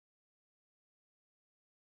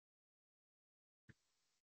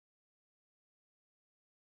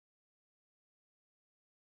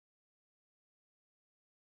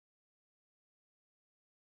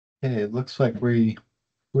Okay, it looks like we're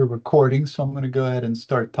recording, so I'm going to go ahead and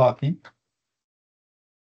start talking.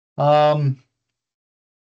 Um,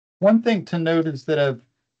 One thing to note is that I've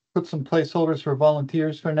put some placeholders for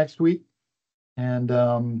volunteers for next week, and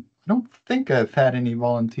I don't think I've had any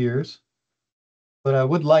volunteers, but I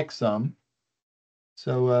would like some.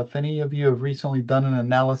 So if any of you have recently done an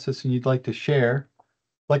analysis and you'd like to share,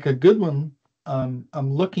 like a good one, I'm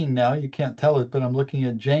looking now, you can't tell it, but I'm looking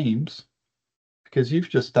at James because you've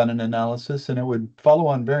just done an analysis and it would follow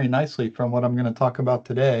on very nicely from what I'm going to talk about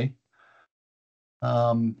today.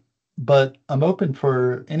 Um, but I'm open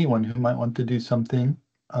for anyone who might want to do something.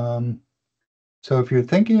 Um, so if you're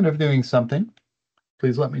thinking of doing something,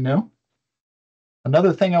 please let me know.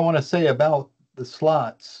 Another thing I want to say about the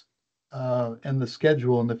slots and the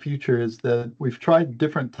schedule in the future is that we've tried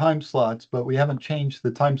different time slots, but we haven't changed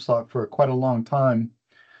the time slot for quite a long time.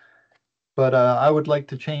 But I would like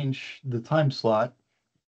to change the time slot,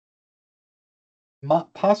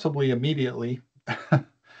 possibly immediately.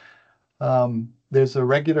 There's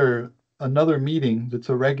another meeting that's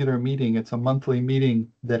a regular meeting. It's a monthly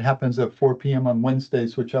meeting that happens at 4 p.m. on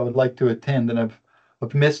Wednesdays, which I would like to attend. And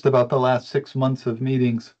I've missed about the last 6 months of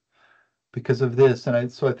meetings because of this.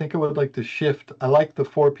 And so I think I would like to shift. I like the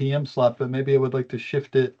 4 p.m. slot, but maybe I would like to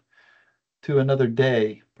shift it to another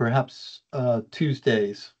day. Perhaps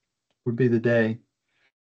Tuesdays would be the day.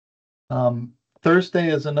 Um, Thursday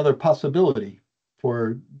is another possibility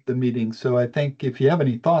for the meeting. So I think if you have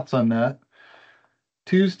any thoughts on that,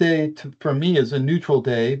 for me is a neutral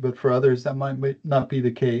day, but for others that might not be the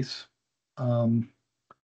case. Um,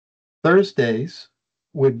 Thursdays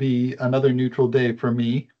would be another neutral day for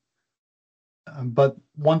me, but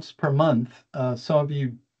once per month, some of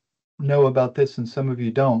you know about this and some of you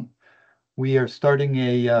don't. We are starting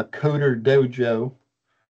a coder dojo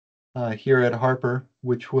here at Harper,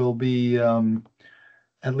 which will be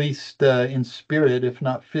at least in spirit, if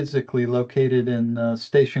not physically, located in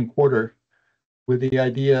Station Quarter, with the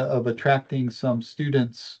idea of attracting some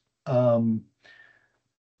students,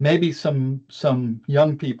 maybe some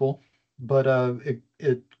young people, but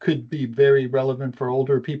it could be very relevant for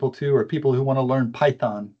older people too, or people who want to learn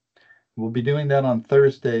Python. We'll be doing that on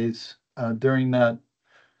Thursdays during that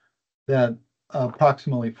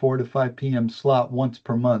approximately 4 to 5 p.m. slot once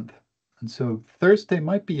per month. And so Thursday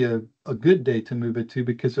might be a good day to move it to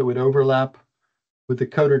because it would overlap with the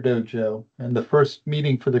Coder Dojo. And the first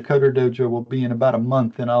meeting for the Coder Dojo will be in about a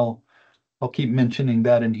month, and I'll keep mentioning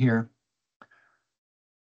that in here.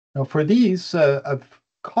 Now, for these, I've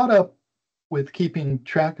caught up with keeping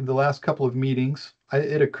track of the last couple of meetings.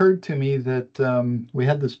 It occurred to me that we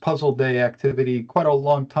had this puzzle day activity quite a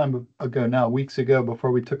long time ago now, weeks ago,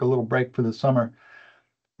 before we took a little break for the summer.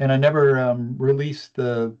 And I never released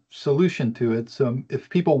the solution to it. So if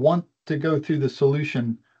people want to go through the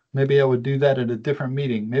solution, maybe I would do that at a different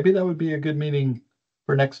meeting. Maybe that would be a good meeting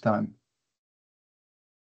for next time.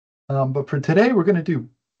 But for today, we're going to do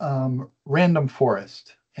random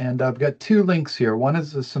forest. And I've got two links here. One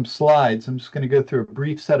is some slides. I'm just going to go through a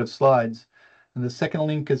brief set of slides. And the second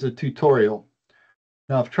link is a tutorial.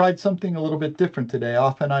 Now, I've tried something a little bit different today.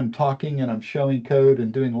 Often I'm talking and I'm showing code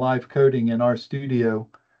and doing live coding in our studio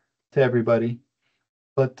to everybody.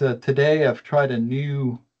 But today I've tried a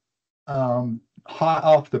new hot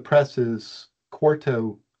off the presses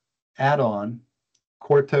Quarto add-on.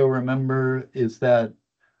 Quarto, remember, is that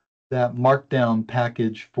markdown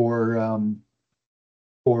package for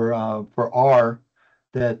R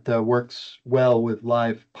that works well with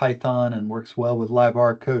live Python and works well with live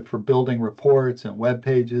R code for building reports and web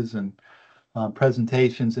pages and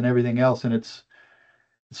presentations and everything else. And it's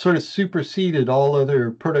sort of superseded all other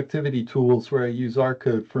productivity tools where I use R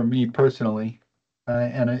code for me personally.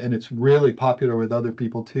 And it's really popular with other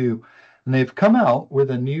people too. And they've come out with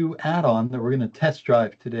a new add-on that we're going to test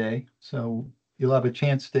drive today. So you'll have a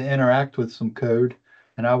chance to interact with some code,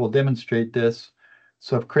 and I will demonstrate this.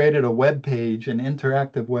 So I've created a web page, an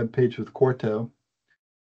interactive web page with Quarto.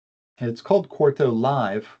 And it's called Quarto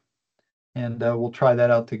Live, and we'll try that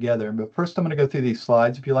out together. But first, I'm going to go through these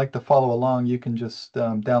slides. If you like to follow along, you can just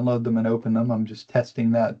download them and open them. I'm just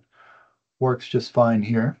testing that works just fine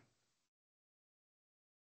here.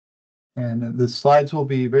 And the slides will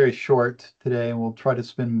be very short today, and we'll try to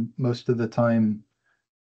spend most of the time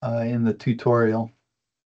in the tutorial.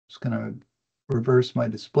 Just going to reverse my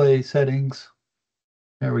display settings.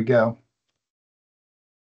 There we go.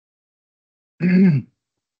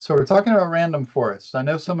 So we're talking about random forests. I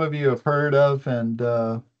know some of you have heard of and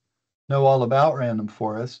know all about random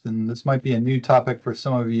forest, and this might be a new topic for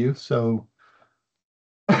some of you. So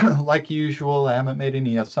like usual, I haven't made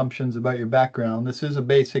any assumptions about your background. This is a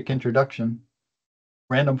basic introduction.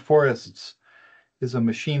 Random forests is a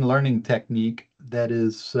machine learning technique that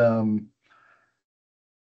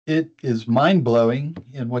it is mind-blowing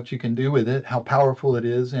in what you can do with it, how powerful it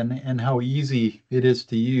is, and how easy it is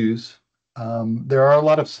to use. There are a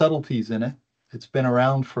lot of subtleties in it. It's been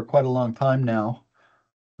around for quite a long time now,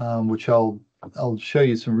 which I'll show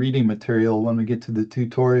you some reading material when we get to the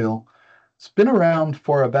tutorial. It's been around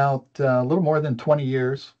for about a little more than 20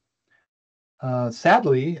 years.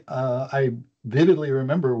 Sadly, I vividly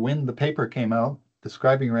remember when the paper came out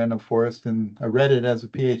describing random forest, and I read it as a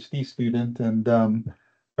PhD student, and I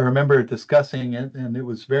remember discussing it, and it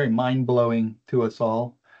was very mind-blowing to us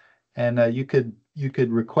all. And you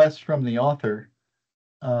could request from the author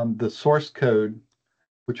the source code,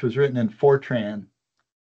 which was written in Fortran,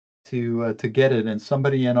 to get it, and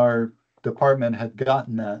somebody in our department had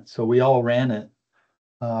gotten that, so we all ran it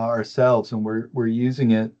ourselves, and we're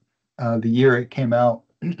using it the year it came out.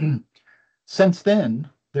 Since then,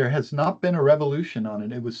 there has not been a revolution on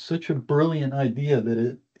it. It was such a brilliant idea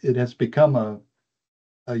that it has become a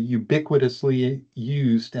ubiquitously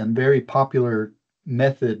used and very popular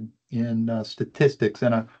method in statistics.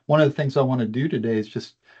 And one of the things I want to do today is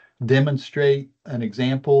just demonstrate an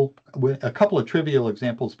example with a couple of trivial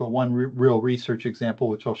examples, but one real research example,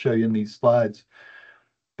 which I'll show you in these slides.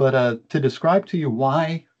 But to describe to you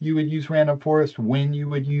why you would use random forest, when you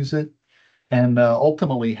would use it, and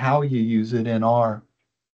ultimately how you use it in R.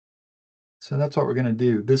 So that's what we're going to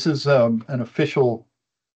do. This is an official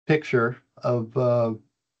picture of,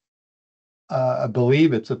 I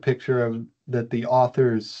believe it's a picture of that the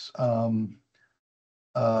author's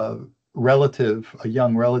uh, relative, a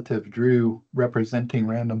young relative, drew representing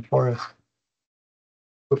random forest.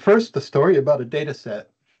 But first, the story about a data set.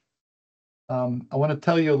 I want to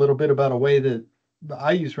tell you a little bit about a way that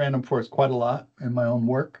I use random forest quite a lot in my own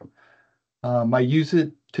work. I use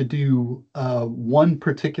it to do one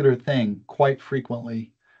particular thing quite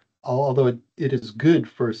frequently, although it is good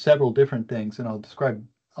for several different things, and I'll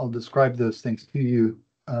describe those things to you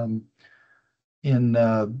in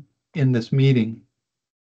in this meeting.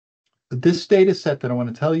 This data set that I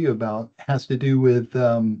want to tell you about has to do with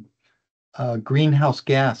greenhouse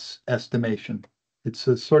gas estimation. It's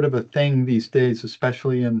a sort of a thing these days,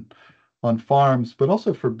 especially on farms, but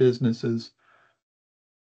also for businesses,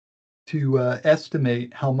 to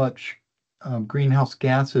estimate how much greenhouse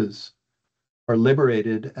gases are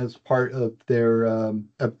liberated as part of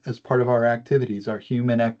as part of our activities, our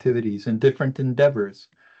human activities, and different endeavors.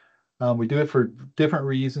 We do it for different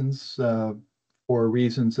reasons, for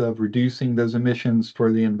reasons of reducing those emissions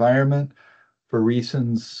for the environment, for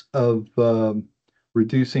reasons of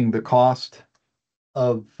reducing the cost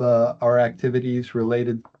of our activities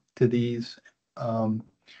related to these. Um,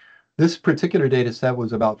 this particular data set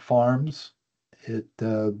was about farms. It's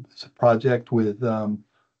a project with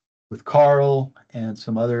Carl and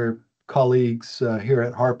some other colleagues here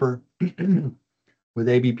at Harper with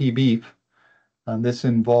ABP Beef. This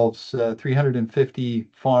involves 350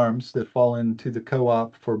 farms that fall into the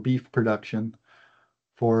co-op for beef production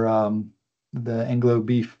for the Anglo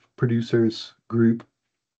Beef Producers Group.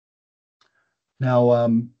 Now,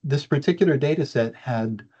 this particular data set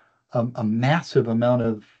had a massive amount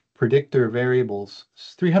of predictor variables.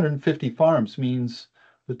 350 farms means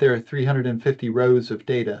that there are 350 rows of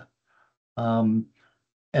data.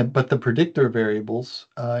 But the predictor variables,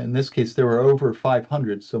 in this case, there were over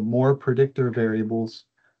 500, so more predictor variables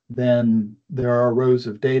than there are rows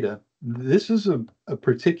of data. This is a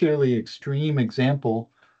particularly extreme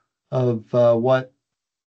example of what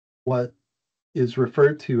is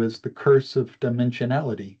referred to as the curse of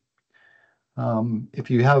dimensionality.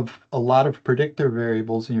 If you have a lot of predictor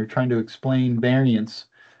variables and you're trying to explain variance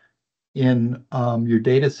in your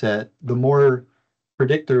data set, the more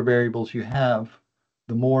predictor variables you have,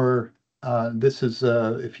 the more this is,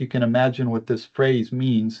 if you can imagine what this phrase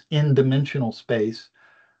means, in dimensional space,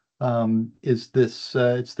 is this,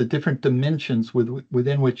 it's the different dimensions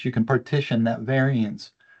within which you can partition that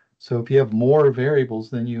variance. So if you have more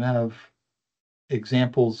variables than you have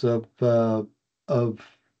examples of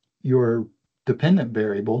your dependent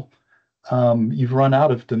variable, you've run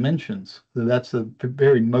out of dimensions. So that's the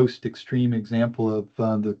very most extreme example of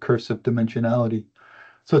the curse of dimensionality.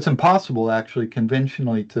 So it's impossible actually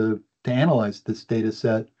conventionally to analyze this data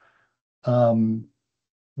set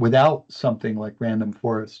without something like random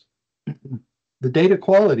forest. The data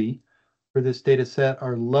quality for this data set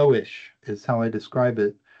are lowish, is how I describe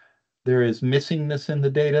it. There is missingness in the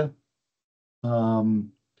data.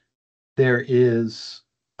 There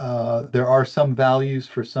are some values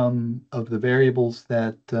for some of the variables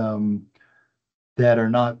that that are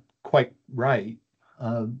not quite right.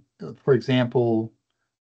 For example,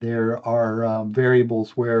 There are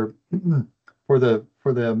variables where for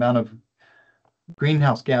the amount of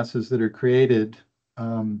greenhouse gases that are created,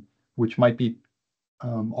 which might be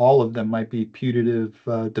all of them might be putative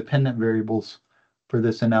dependent variables for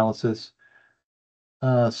this analysis.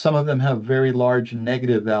 Some of them have very large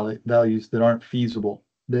negative values that aren't feasible.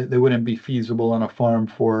 They wouldn't be feasible on a farm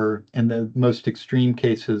for, in the most extreme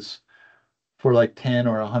cases, for like 10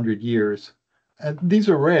 or 100 years. These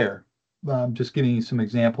are rare. I'm just giving you some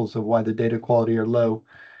examples of why the data quality are low.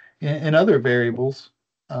 In other variables,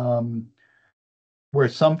 um, where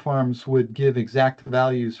some farms would give exact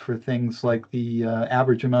values for things like the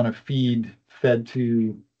average amount of feed fed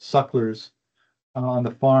to sucklers on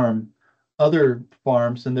the farm, other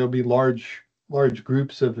farms, and there'll be large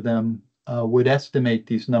groups of them, would estimate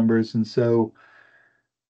these numbers. And so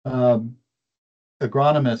um,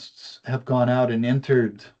 agronomists have gone out and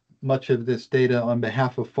entered much of this data on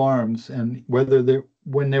behalf of farms, and whether they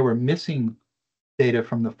when they were missing data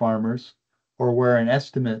from the farmers or where an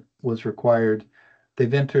estimate was required,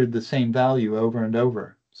 they've entered the same value over and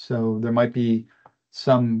over. So there might be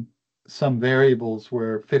some some variables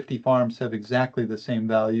where 50 farms have exactly the same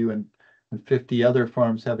value, and 50 other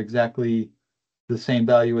farms have exactly the same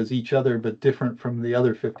value as each other, but different from the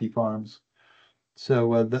other 50 farms.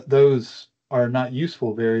 So those are not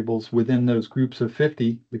useful variables within those groups of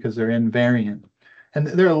 50 because they're invariant. And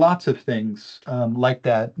there are lots of things like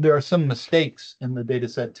that. There are some mistakes in the data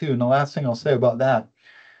set too. And the last thing I'll say about that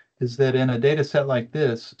is that in a data set like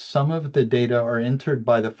this, some of the data are entered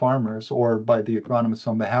by the farmers or by the agronomists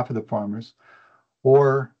on behalf of the farmers,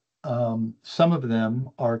 or some of them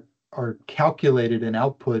are calculated and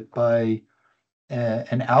output by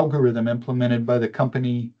an algorithm implemented by the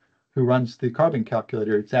company who runs the carbon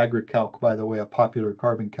calculator. It's AgriCalc, by the way, a popular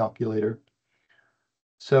carbon calculator.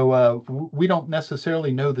 So we don't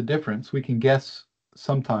necessarily know the difference. We can guess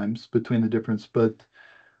sometimes between the difference, but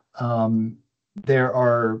um, there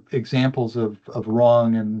are examples of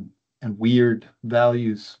wrong and weird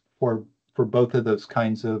values for both of those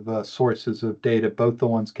kinds of sources of data, both the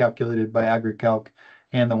ones calculated by AgriCalc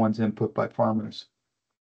and the ones input by farmers.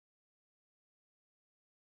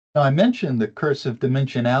 Now, I mentioned the curse of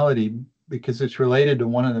dimensionality because it's related to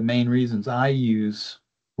one of the main reasons I use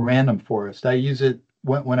random forest. I use it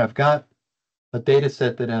when I've got a data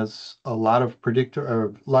set that has a lot of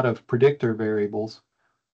predictor variables.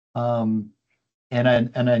 Um, and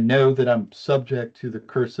I know that I'm subject to the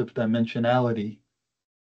curse of dimensionality.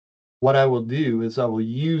 What I will do is I will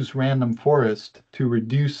use random forest to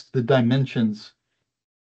reduce the dimensions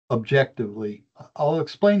objectively. I'll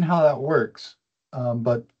explain how that works,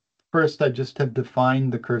 but first I just have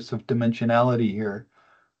defined the curse of dimensionality here.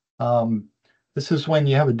 Um, this is when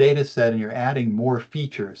you have a data set and you're adding more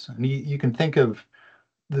features. And you can think of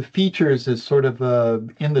the features as sort of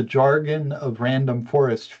in the jargon of random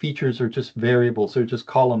forest, features are just variables, they're just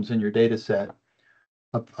columns in your data set.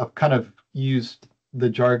 I've kind of used the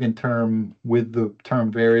jargon term with the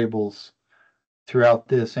term variables throughout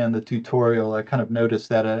this and the tutorial. I kind of noticed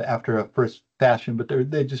that after a first fashion, but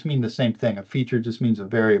they just mean the same thing. A feature just means a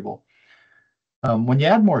variable. When you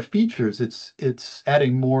add more features, it's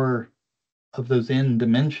adding more of those n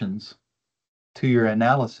dimensions to your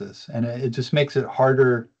analysis, and it just makes it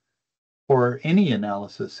harder for any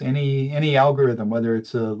analysis, any algorithm, whether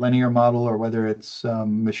it's a linear model or whether it's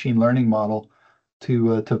machine learning model,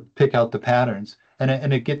 to pick out the patterns.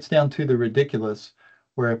 And it gets down to the ridiculous,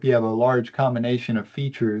 where if you have a large combination of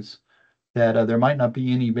features, that there might not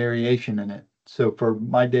be any variation in it. So for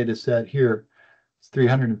my data set here, it's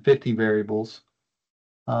 350 variables.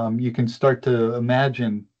 You can start to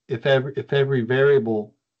imagine if every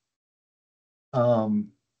variable um,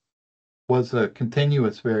 was a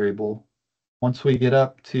continuous variable, once we get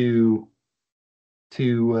up to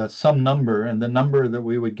some number, and the number that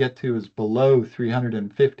we would get to is below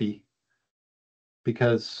 350,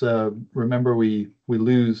 because remember we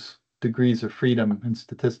lose degrees of freedom in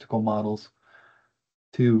statistical models.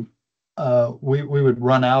 To we would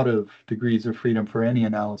run out of degrees of freedom for any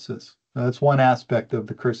analysis. That's one aspect of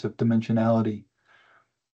the curse of dimensionality.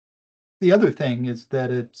 The other thing is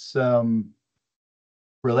that it's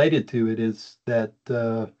related to it is that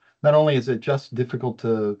not only is it just difficult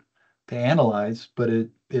to analyze, but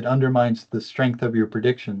it undermines the strength of your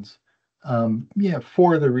predictions. Yeah,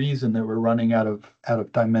 for the reason that we're running out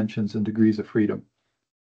of dimensions and degrees of freedom.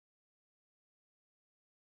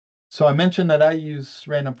 So I mentioned that I use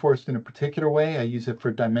random forest in a particular way. I use it for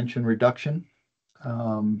dimension reduction.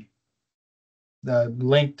 The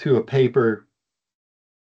link to a paper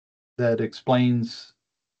that explains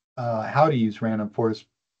how to use random forest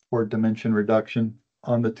for dimension reduction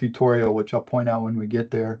on the tutorial, which I'll point out when we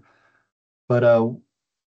get there. But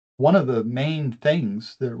one of the main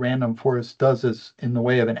things that Random Forest does is in the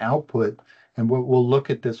way of an output, and we'll look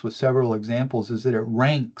at this with several examples, is that it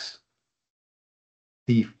ranks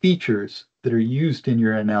the features that are used in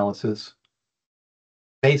your analysis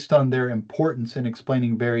based on their importance in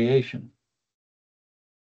explaining variation.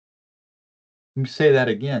 Let me say that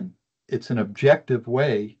again. It's an objective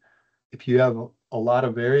way, if you have a lot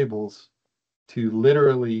of variables, to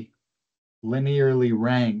literally linearly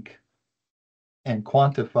rank and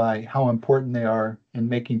quantify how important they are in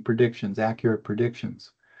making predictions, accurate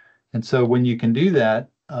predictions. And so when you can do that,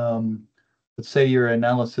 let's say your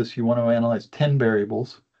analysis, you want to analyze 10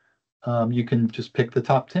 variables, you can just pick the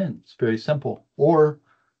top 10. It's very simple. Or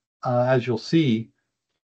as you'll see,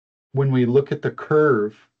 when we look at the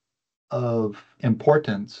curve of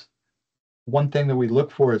importance, one thing that we look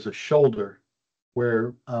for is a shoulder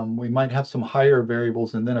where we might have some higher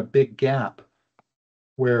variables and then a big gap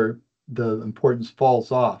where the importance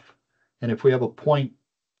falls off. And if we have a point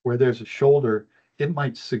where there's a shoulder, it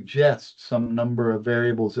might suggest some number of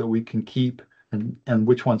variables that we can keep and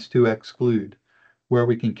which ones to exclude, where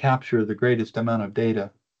we can capture the greatest amount of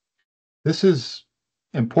data. This is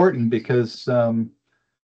important because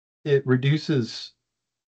it reduces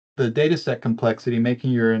the data set complexity,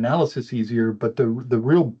 making your analysis easier. But the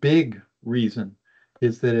real big reason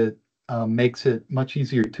is that it makes it much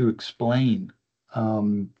easier to explain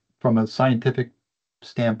from a scientific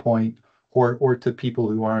standpoint or to people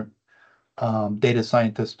who aren't data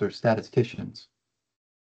scientists or statisticians.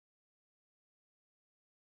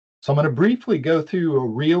 So I'm going to briefly go through a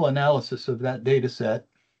real analysis of that data set.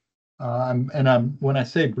 When I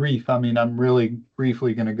say brief, I mean I'm really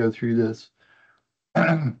briefly going to go through this.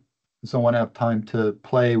 So I want to have time to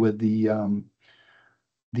play with and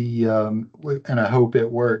I hope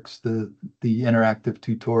it works, the interactive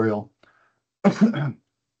tutorial.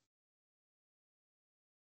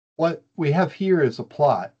 What we have here is a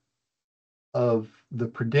plot of the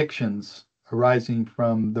predictions arising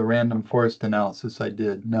from the random forest analysis I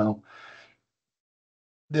did. Now,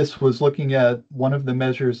 this was looking at one of the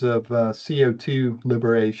measures of CO2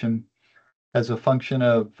 liberation as a function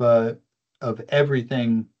of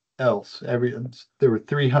everything else. There were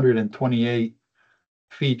 328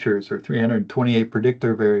 features or 328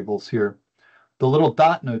 predictor variables here. The little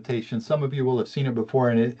dot notation, some of you will have seen it before,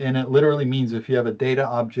 and it literally means if you have a data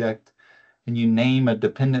object and you name a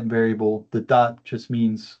dependent variable, the dot just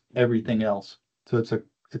means everything else. So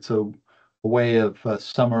it's a way of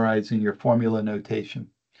summarizing your formula notation.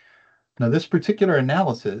 Now, this particular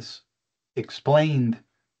analysis explained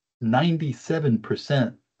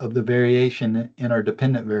 97% of the variation in our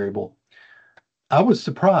dependent variable. I was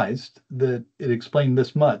surprised that it explained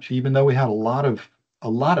this much, even though we had a lot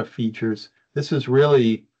of features. This is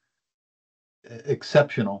really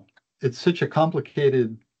exceptional. It's such a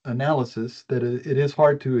complicated analysis that it is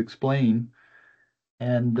hard to explain.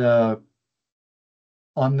 And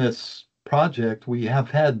on this project, we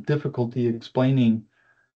have had difficulty explaining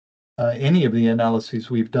any of the analyses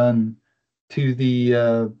we've done to the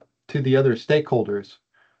other stakeholders.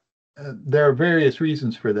 There are various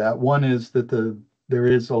reasons for that. One is that there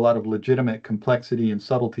is a lot of legitimate complexity and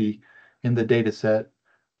subtlety in the data set,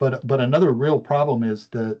 but another real problem is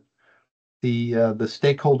that the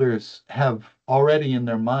stakeholders have already in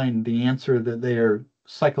their mind the answer that they are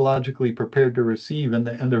psychologically prepared to receive, and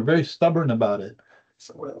they're very stubborn about it.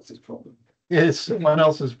 Someone else's problem. It's someone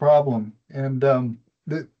else's problem, and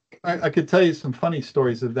I could tell you some funny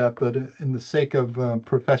stories of that, but in the sake of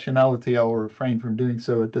professionality, I will refrain from doing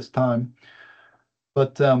so at this time.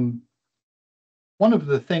 But one of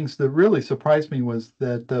the things that really surprised me was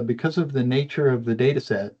that because of the nature of the data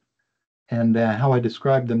set and how I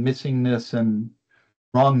described the missingness and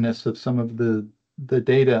wrongness of some of the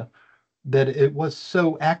data, that it was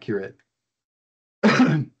so accurate.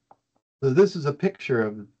 So this is a picture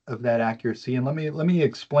of that accuracy, and let me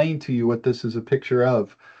explain to you what this is a picture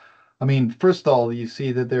of. I mean, first of all, you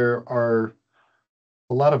see that there are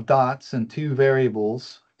a lot of dots and two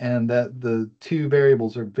variables, and that the two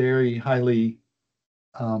variables are very highly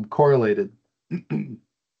correlated.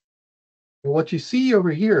 What you see over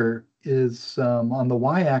here is on the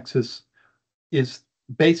y-axis is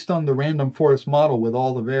based on the random forest model with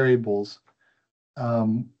all the variables,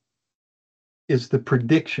 is the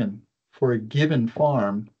prediction for a given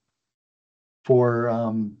farm for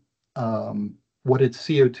what its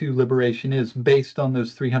CO2 liberation is based on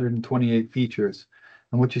those 328 features.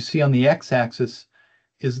 And what you see on the x-axis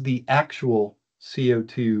is the actual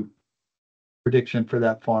CO2 prediction for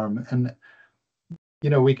that farm. And,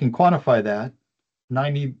 we can quantify that.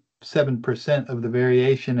 97% of the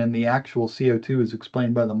variation in the actual CO2 is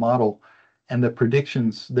explained by the model, and the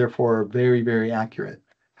predictions, therefore, are very, very accurate.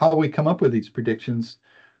 How do we come up with these predictions?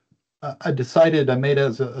 I made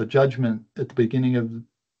as a judgment at the beginning of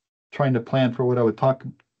trying to plan for what I would talk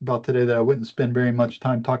about today, that I wouldn't spend very much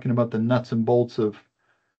time talking about the nuts and bolts of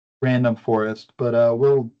random forest, but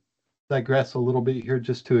we'll digress a little bit here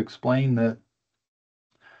just to explain that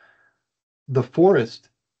the forest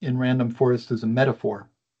in random forest is a metaphor.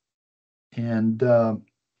 And a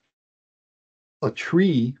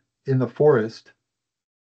tree in the forest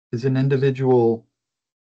is an individual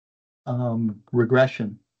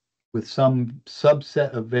regression with some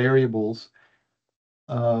subset of variables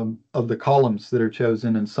of the columns that are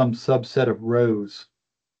chosen and some subset of rows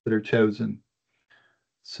that are chosen.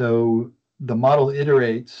 So the model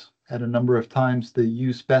iterates at a number of times that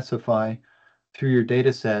you specify through your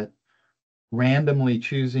data set, randomly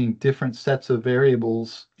choosing different sets of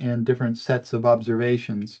variables and different sets of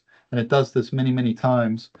observations. And it does this many, many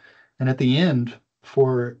times. And at the end,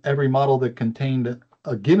 for every model that contained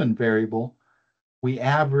a given variable, we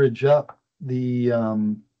average up the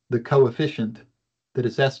coefficient that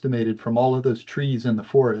is estimated from all of those trees in the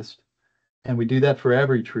forest. And we do that for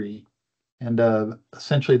every tree. And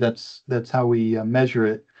essentially, that's how we measure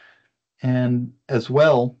it. And as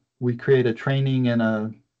well, we create a training and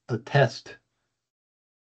a test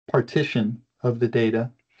partition of the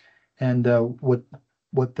data. And what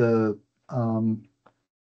the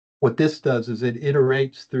what this does is it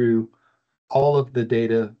iterates through all of the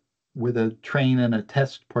data with a train and a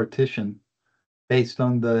test partition based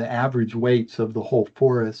on the average weights of the whole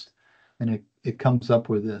forest, and it comes up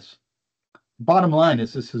with this. Bottom line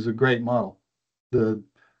is this is a great model.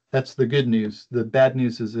 That's the good news. The bad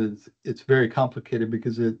news is it's very complicated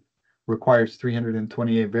because it requires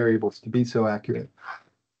 328 variables to be so accurate.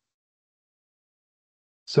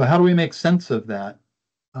 So how do we make sense of that?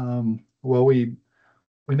 Well, we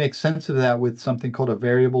make sense of that with something called a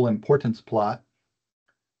variable importance plot.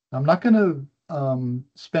 I'm not going to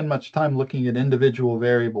spend much time looking at individual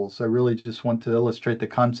variables. I really just want to illustrate the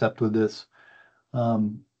concept with this.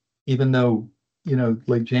 Even though,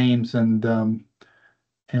 like James and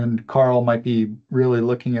Carl might be really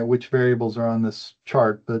looking at which variables are on this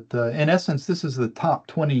chart, but in essence, this is the top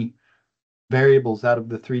 20 variables out of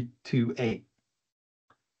the 328.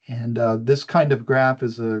 And this kind of graph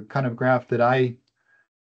is a kind of graph that I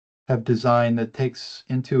have designed that takes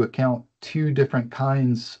into account two different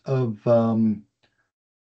kinds of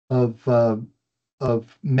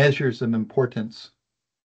measures of importance.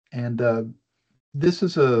 And this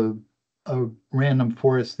is a random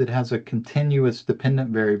forest that has a continuous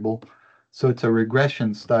dependent variable. So it's a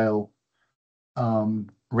regression style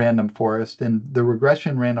random forest. And the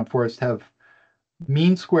regression random forests have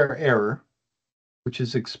mean square error, which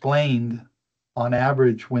is explained on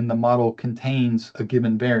average when the model contains a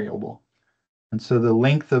given variable. And so the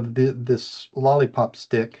length of this lollipop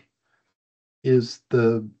stick is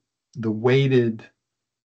the weighted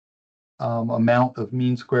amount of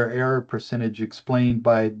mean square error percentage explained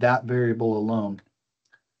by that variable alone.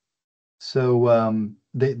 So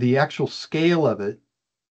the actual scale of it,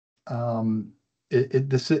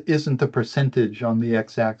 this isn't the percentage on the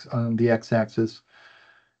x-axis,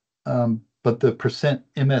 but the percent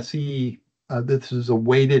MSE. This is a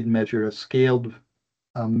weighted measure, a scaled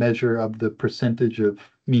measure of the percentage of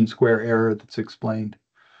mean square error that's explained.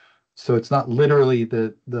 So it's not literally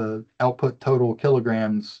the output total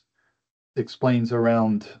kilograms explains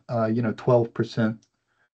around 12%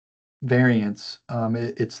 variance.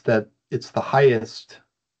 It's the highest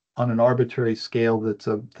on an arbitrary scale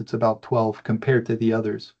that's about 12 compared to the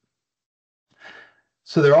others.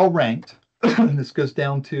 So they're all ranked. This goes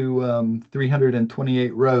down to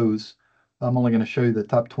 328 rows. I'm only going to show you the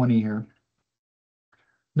top 20 here.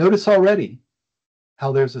 Notice already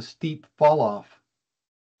how there's a steep fall off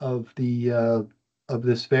of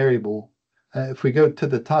this variable. If we go to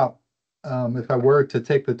the top, if I were to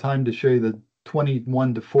take the time to show you the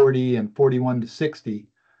 21 to 40 and 41 to 60,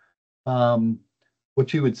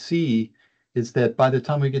 what you would see is that by the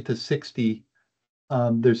time we get to 60,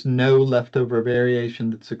 there's no leftover variation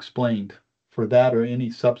that's explained for that or any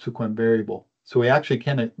subsequent variable. So we actually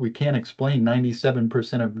can't explain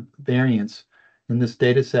 97% of variance in this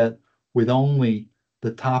data set with only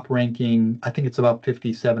the top ranking, I think it's about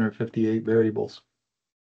 57 or 58 variables.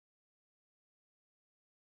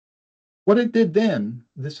 What it did then,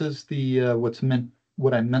 this is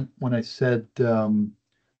what I meant when I said that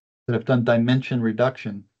I've done dimension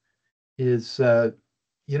reduction, is I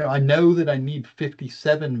know that I need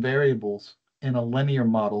 57 variables in a linear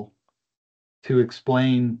model to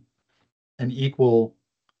explain an equal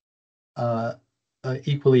uh,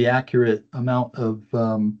 equally accurate amount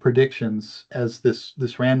of predictions as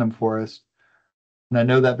this random forest. And I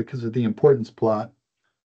know that because of the importance plot.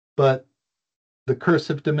 But the curse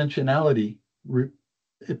of dimensionality,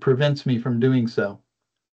 it prevents me from doing so.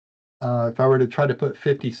 If I were to try to put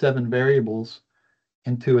 57 variables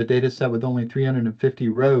into a data set with only 350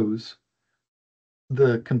 rows,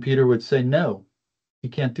 the computer would say, no, you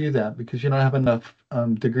can't do that because you don't have enough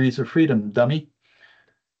degrees of freedom, dummy.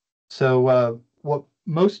 So what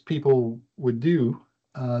most people would do,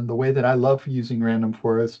 the way that I love using random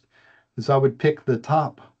forest, is I would pick the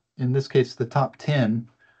top, in this case, the top 10,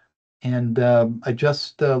 and I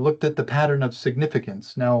just looked at the pattern of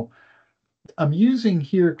significance. Now, I'm using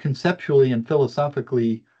here conceptually and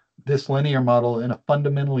philosophically this linear model in a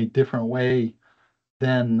fundamentally different way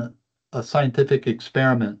than a scientific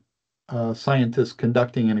experiment. A scientist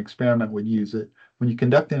conducting an experiment would use it. When you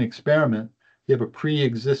conduct an experiment, you have a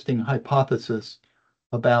pre-existing hypothesis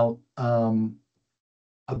about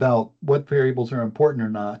about what variables are important or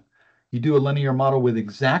not. You do a linear model with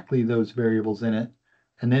exactly those variables in it,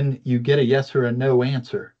 and then you get a yes or a no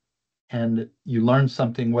answer, and you learn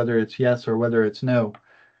something whether it's yes or whether it's no.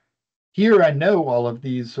 Here, I know all of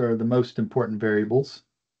these are the most important variables.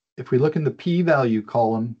 If we look in the p-value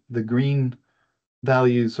column, the green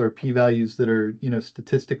values are p-values that are,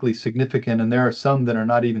 statistically significant, and there are some that are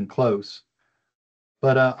not even close.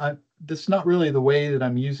 But this is not really the way that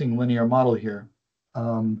I'm using linear model here.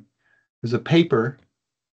 There's a paper,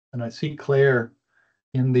 and I see Claire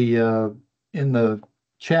in the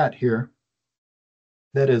chat here,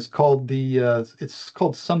 that is called it's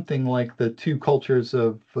called something like the two cultures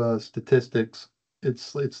of statistics.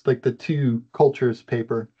 It's like the two cultures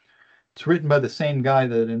paper. It's written by the same guy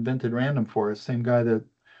that invented random forest, same guy that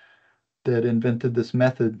invented this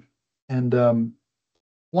method. And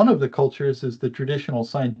one of the cultures is the traditional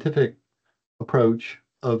scientific approach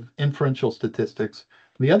of inferential statistics.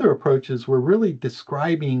 The other approaches were really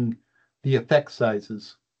describing the effect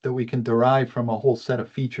sizes that we can derive from a whole set of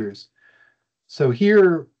features. So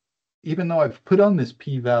here, even though I've put on this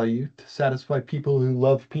p-value to satisfy people who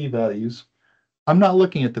love p-values, I'm not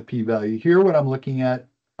looking at the p-value. Here, what I'm looking at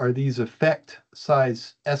are these effect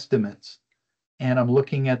size estimates, and I'm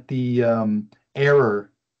looking at the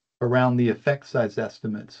error around the effect size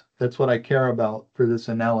estimates. That's what I care about for this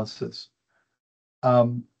analysis.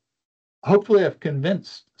 Um, Hopefully, I've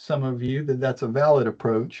convinced some of you that that's a valid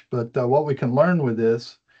approach, but what we can learn with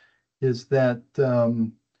this is that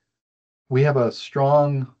we have a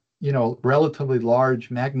strong, relatively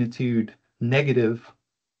large magnitude negative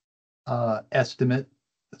estimate.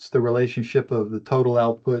 It's the relationship of the total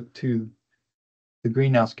output to the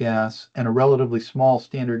greenhouse gas and a relatively small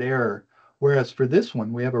standard error. Whereas for this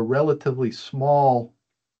one, we have a relatively small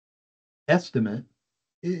estimate.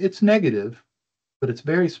 It's negative, but it's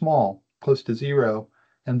very small, close to zero.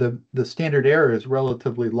 And the standard error is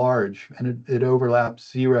relatively large, and it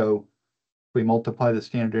overlaps zero. We multiply the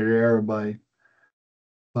standard error by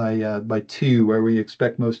two, where we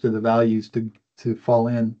expect most of the values to fall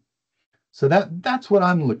in. So that's what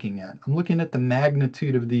I'm looking at. I'm looking at the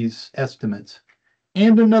magnitude of these estimates.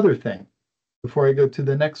 And another thing, before I go to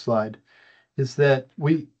the next slide, is that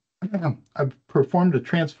I've performed a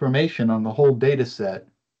transformation on the whole data set,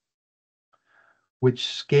 which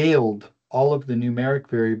scaled all of the numeric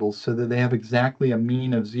variables so that they have exactly a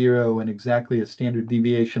mean of zero and exactly a standard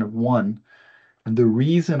deviation of one. And the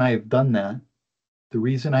reason I have done that, the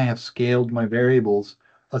reason I have scaled my variables,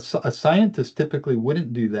 a scientist typically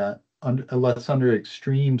wouldn't do that unless under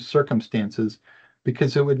extreme circumstances,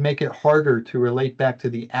 because it would make it harder to relate back to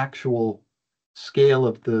the actual scale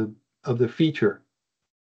of the feature,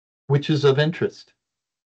 which is of interest.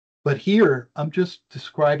 But here, I'm just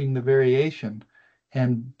describing the variation.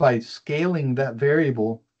 And by scaling that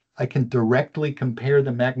variable, I can directly compare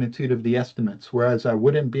the magnitude of the estimates, whereas I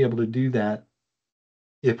wouldn't be able to do that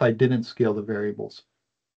if I didn't scale the variables.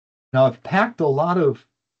 Now, I've packed a lot of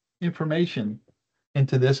information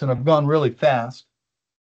into this, and I've gone really fast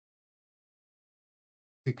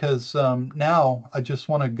because now I just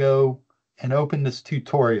want to go and open this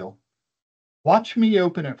tutorial. Watch me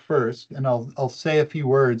open it first, and I'll say a few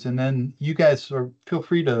words, and then you guys feel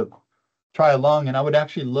free to try along. And I would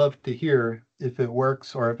actually love to hear if it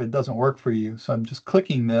works or if it doesn't work for you. So I'm just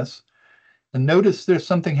clicking this, and notice there's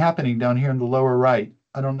something happening down here in the lower right.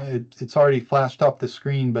 I don't know, it's already flashed off the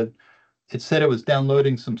screen, but it said it was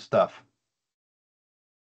downloading some stuff.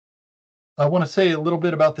 I want to say a little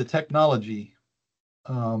bit about the technology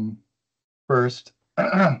first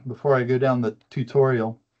before I go down the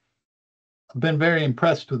tutorial. I've been very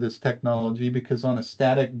impressed with this technology because on a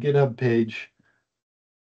static GitHub page,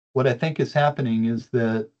 What I think is happening is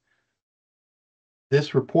that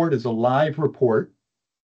this report is a live report.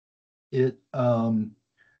 It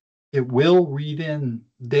it will read in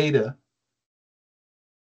data,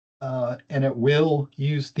 and it will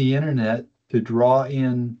use the internet to draw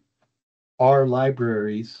in R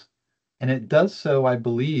libraries, and it does so, I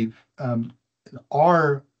believe.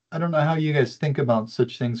 R, I don't know how you guys think about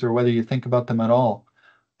such things or whether you think about them at all,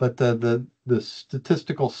 but the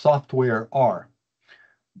statistical software R,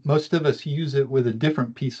 most of us use it with a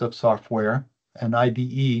different piece of software, an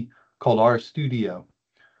IDE called R Studio.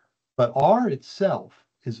 But R itself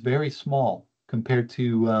is very small compared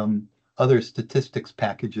to other statistics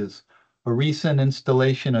packages. A recent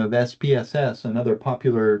installation of SPSS, another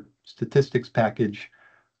popular statistics package,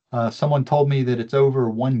 someone told me that it's over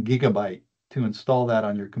 1 gigabyte to install that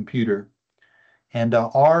on your computer. And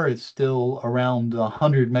R is still around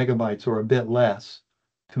 100 megabytes or a bit less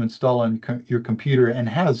to install on your computer and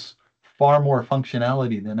has far more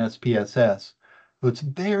functionality than SPSS. So it's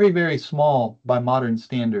very, very small by modern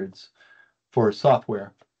standards for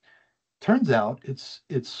software. Turns out it's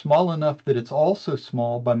small enough that it's also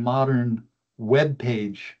small by modern web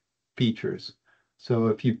page features. So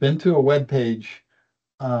if you've been to a web page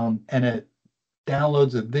and it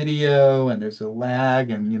downloads a video and there's a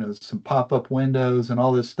lag and some pop-up windows and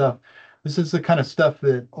all this stuff. This is the kind of stuff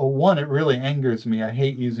that, oh, one, it really angers me. I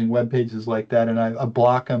hate using web pages like that, and I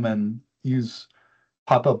block them and use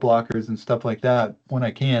pop-up blockers and stuff like that when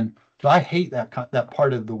I can. But I hate that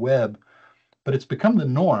part of the web. But it's become the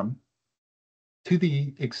norm to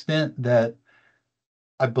the extent that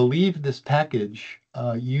I believe this package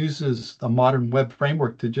uses a modern web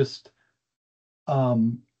framework to just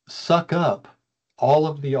suck up all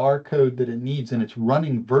of the R code that it needs, and it's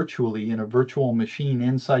running virtually in a virtual machine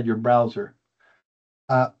inside your browser.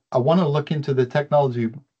 I want to look into the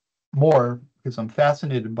technology more because I'm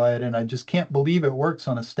fascinated by it, and I just can't believe it works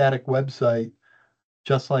on a static website,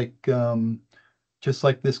 just like just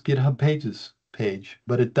like this GitHub Pages page.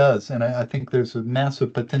 But it does, and I think there's a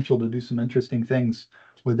massive potential to do some interesting things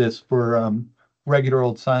with this for regular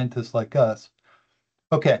old scientists like us.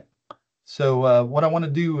 Okay, so what I want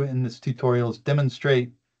to do in this tutorial is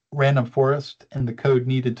demonstrate random forest and the code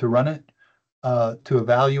needed to run it, to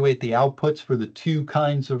evaluate the outputs for the two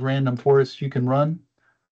kinds of random forests you can run.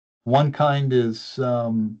 One kind is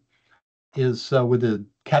with a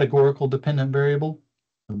categorical dependent variable,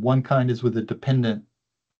 and one kind is with a dependent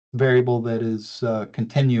variable that is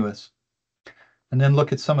continuous. And then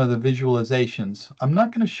look at some of the visualizations. I'm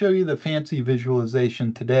not going to show you the fancy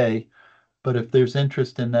visualization today, but if there's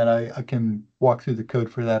interest in that, I can walk through the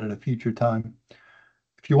code for that at a future time.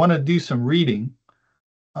 If you want to do some reading,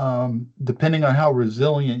 depending on how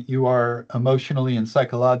resilient you are emotionally and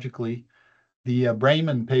psychologically, the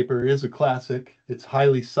Brayman paper is a classic. It's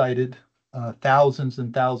highly cited, thousands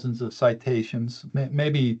and thousands of citations,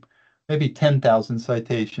 maybe 10,000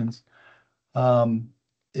 citations. Um,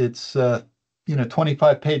 it's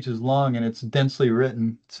 25 pages long and it's densely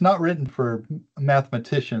written. It's not written for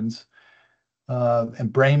mathematicians.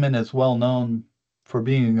 And Brayman is well known for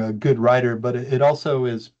being a good writer, but it also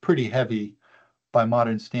is pretty heavy by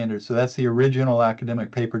modern standards. So that's the original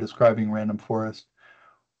academic paper describing random forest.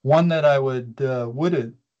 One that I would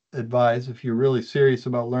advise if you're really serious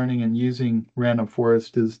about learning and using random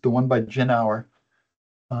forest is the one by Genauer.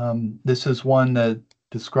 This is one that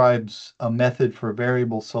describes a method for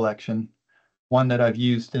variable selection, one that I've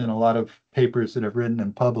used in a lot of papers that I've written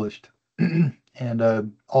and published,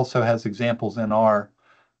 and also has examples in R.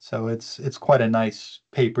 So it's quite a nice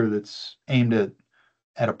paper that's aimed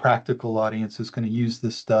at a practical audience who's going to use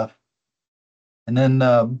this stuff. And then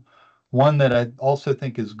one that I also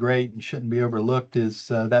think is great and shouldn't be overlooked is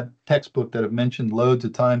that textbook that I've mentioned loads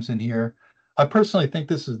of times in here. I personally think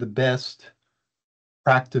this is the best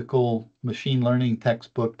practical machine learning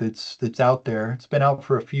textbook that's out there. It's been out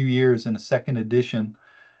for a few years in a second edition.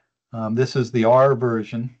 This is the R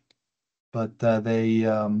version, but they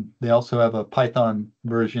also have a Python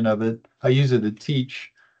version of it. I use it to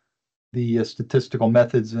teach the statistical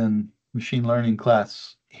methods in machine learning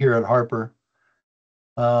class here at Harper.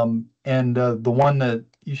 And the one that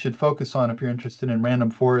you should focus on if you're interested in random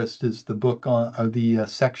forest is the book on the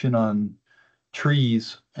section on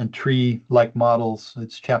trees and tree-like models.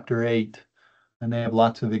 It's chapter 8, and they have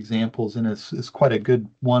lots of examples, and it's quite a good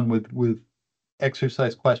one with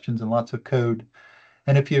exercise questions and lots of code.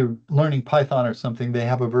 And if you're learning Python or something, they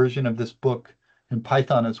have a version of this book in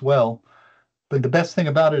Python as well. But the best thing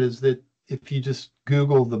about it is that if you just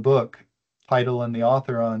Google the book title and the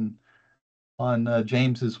author on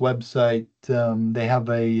James's website, they have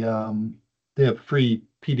They have free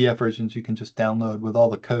PDF versions you can just download with all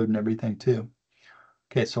the code and everything too.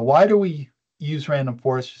 Okay, so why do we use random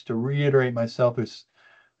forest? Just to reiterate myself, there's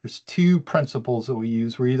two principles that we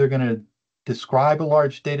use. We're either going to describe a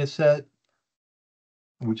large data set,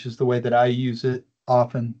 which is the way that I use it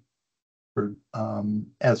often, for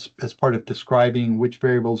as part of describing which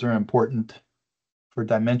variables are important for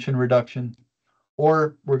dimension reduction,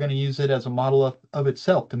 or we're going to use it as a model of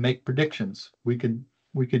itself to make predictions. We could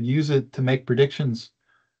use it to make predictions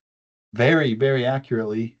very, very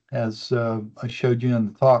accurately, as I showed you in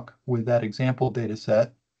the talk with that example data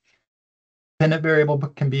set. Dependent variable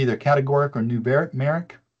can be either categoric or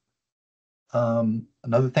numeric.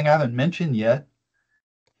 Another thing I haven't mentioned yet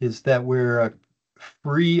is that we're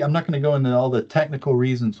free. I'm not going to go into all the technical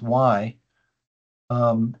reasons why,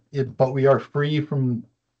 but we are free from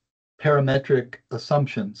parametric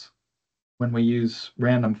assumptions when we use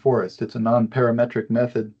random forest. It's a non-parametric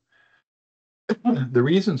method. The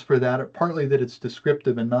reasons for that are partly that it's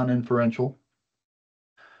descriptive and non-inferential,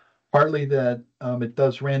 partly that it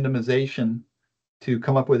does randomization to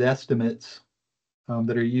come up with estimates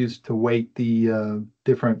that are used to weight the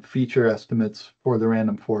different feature estimates for the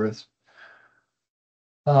random forest.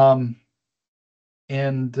 Um,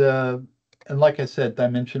 and like I said,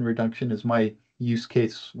 dimension reduction is my use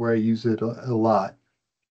case where I use it a lot.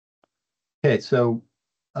 Okay, so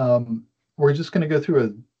we're just going to go through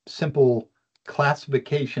a simple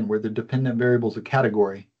classification where the dependent variable is a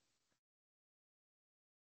category.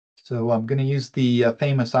 So I'm going to use the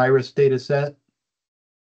famous iris data set.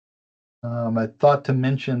 I thought to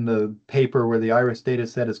mention the paper where the iris data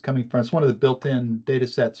set is coming from. It's one of the built-in data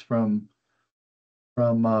sets from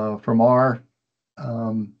R.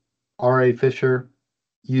 R.A. Fisher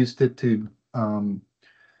used it to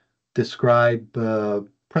describe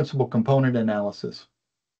principal component analysis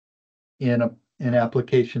in an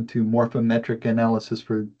application to morphometric analysis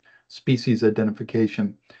for species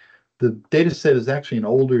identification. The data set is actually an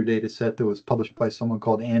older data set that was published by someone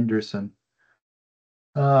called Anderson.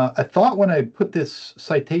 I thought when I put this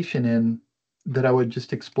citation in that I would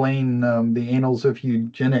just explain the annals of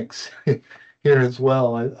eugenics here as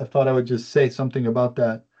well. I thought I would just say something about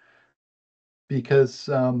that because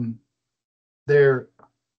there,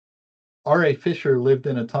 R.A. Fisher lived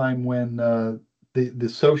in a time when the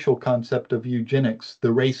social concept of eugenics, the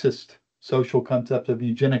racist social concept of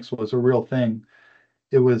eugenics, was a real thing.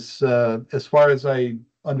 It was, as far as I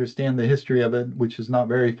understand the history of it, which is not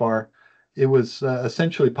very far, it was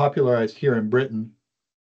essentially popularized here in Britain,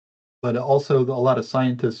 but also a lot of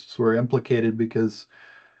scientists were implicated because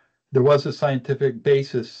there was a scientific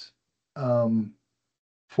basis um,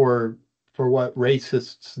 for what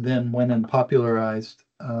racists then went and popularized,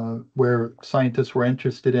 where scientists were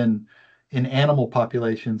interested in animal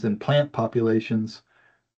populations and plant populations,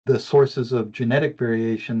 the sources of genetic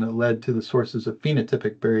variation that led to the sources of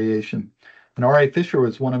phenotypic variation. And R.A. Fisher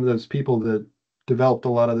was one of those people that developed a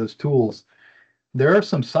lot of those tools. There are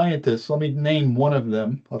some scientists, let me name one of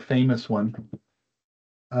them, a famous one,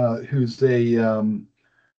 who's a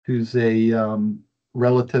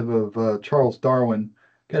relative of Charles Darwin.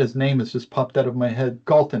 God, his name has just popped out of my head.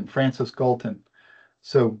 Galton, Francis Galton.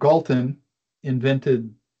 So Galton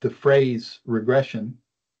invented the phrase regression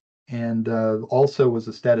and also was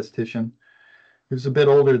a statistician. He was a bit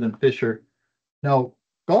older than Fisher. Now,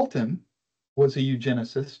 Galton was a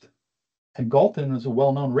eugenicist, and Galton was a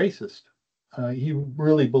well-known racist. He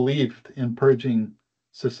really believed in purging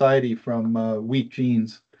society from weak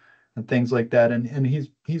genes and things like that. And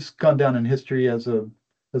he's gone down in history as a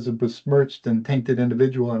besmirched and tainted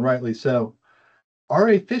individual, and rightly so.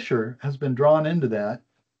 R.A. Fisher has been drawn into that,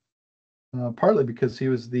 partly because he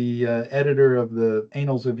was the editor of the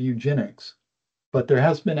Annals of Eugenics. But there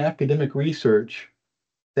has been academic research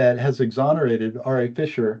that has exonerated R.A.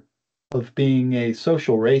 Fisher of being a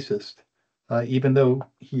social racist, even though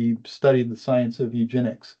he studied the science of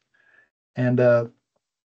eugenics. And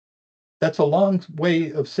that's a long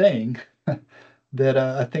way of saying that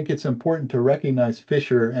I think it's important to recognize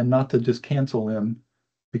Fisher and not to just cancel him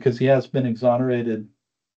because he has been exonerated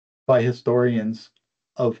by historians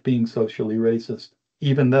of being socially racist,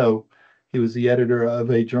 even though he was the editor of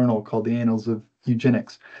a journal called the Annals of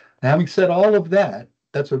Eugenics. Now, having said all of that,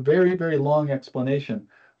 that's a very, very long explanation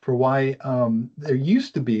for why there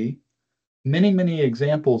used to be many, many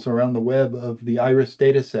examples around the web of the IRIS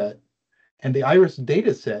data set. And the IRIS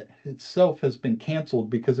data set itself has been canceled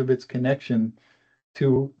because of its connection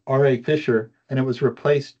to R.A. Fisher, and it was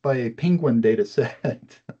replaced by a penguin data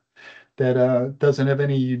set that doesn't have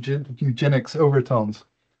any eugenics overtones.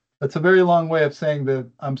 That's a very long way of saying that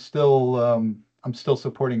I'm still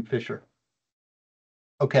supporting Fisher.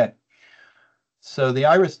 Okay, So the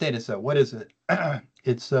iris data set, what is it?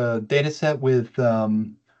 It's a data set with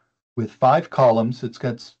 5 columns. It's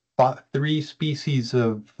got 3 species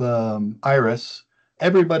of iris.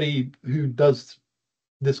 Everybody who does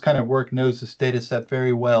this kind of work knows this data set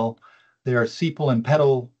very well. There are sepal and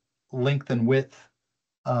petal length and width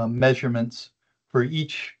measurements for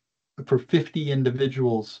each for 50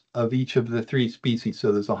 individuals of each of the 3 species.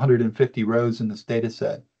 So there's 150 rows in this data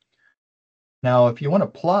set. Now, if you want to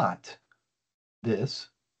plot this,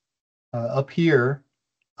 up here,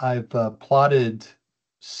 I've plotted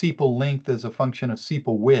sepal length as a function of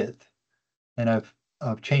sepal width, and I've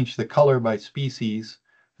changed the color by species,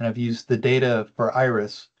 and I've used the data for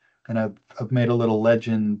iris, and I've made a little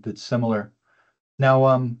legend that's similar.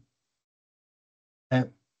 Now,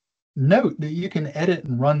 note that you can edit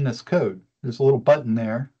and run this code. There's a little button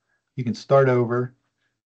there. You can start over,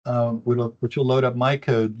 which will load up my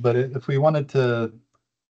code. But if we wanted to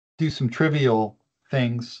do some trivial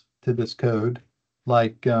things to this code,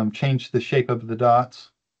 like change the shape of the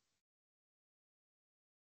dots,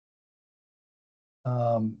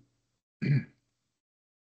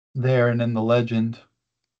 there and in the legend.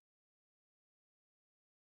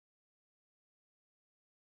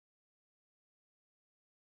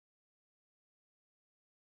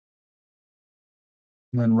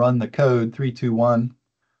 And then run the code 321.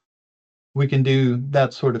 We can do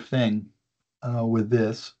that sort of thing with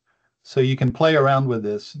this. So you can play around with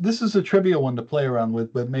this. This is a trivial one to play around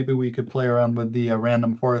with, but maybe we could play around with the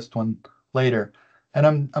random forest one later.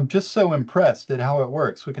 And I'm just so impressed at how it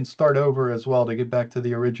works. We can start over as well to get back to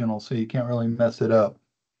the original, so you can't really mess it up.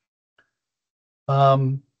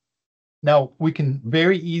 Now we can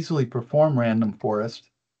very easily perform random forest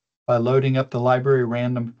by loading up the library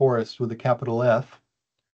random forest with a capital F.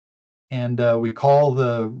 And we call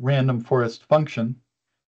the random forest function.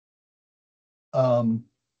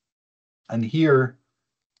 And here,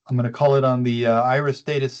 I'm going to call it on the iris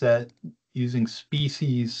data set using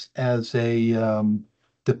species as a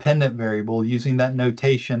dependent variable, using that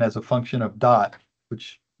notation as a function of dot,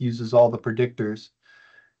 which uses all the predictors.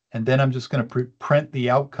 And then I'm just going to print the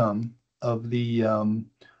outcome of the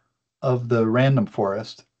random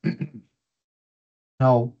forest.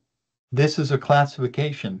 Now, this is a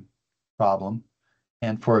classification problem.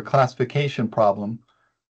 And for a classification problem,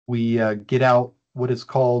 we get out what is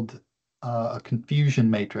called a confusion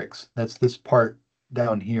matrix. That's this part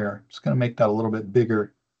down here. I'm just going to make that a little bit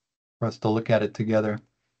bigger for us to look at it together.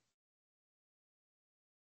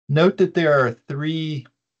 Note that there are three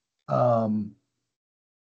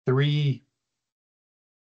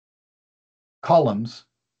columns,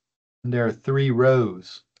 and there are 3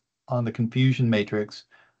 rows on the confusion matrix.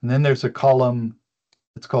 And then there's a column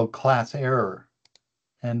that's called class error.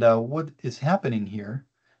 And what is happening here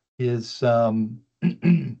is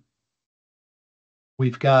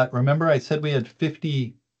we've got, remember I said we had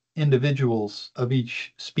 50 individuals of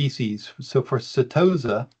each species. So for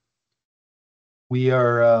Setosa,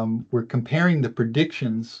 we're comparing the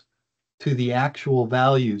predictions to the actual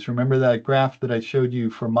values. Remember that graph that I showed you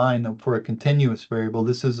for mine for a continuous variable?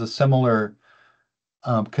 This is a similar,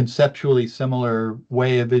 conceptually similar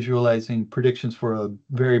way of visualizing predictions for a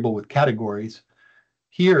variable with categories.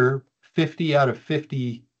 Here, 50 out of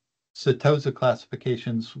 50 Setosa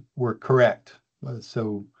classifications were correct.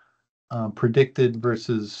 So predicted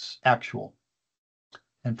versus actual.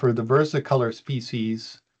 And for the versicolor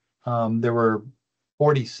species, there were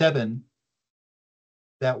 47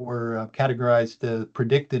 that were categorized as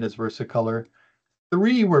predicted as versicolor.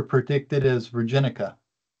 3 were predicted as virginica.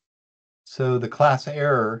 So the class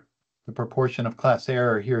error, the proportion of class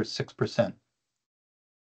error here is 6%.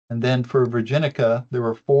 And then for virginica, there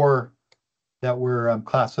were 4 that were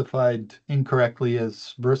classified incorrectly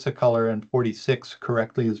as versicolor and 46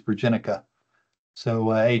 correctly as virginica. So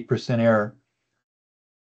 8% error.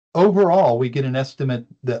 Overall, we get an estimate.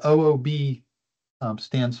 The OOB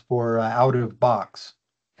stands for out of box,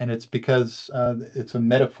 and it's because it's a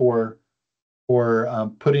metaphor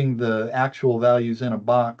for putting the actual values in a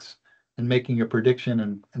box and making a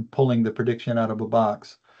prediction and pulling the prediction out of a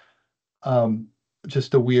box.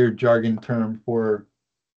 Just a weird jargon term for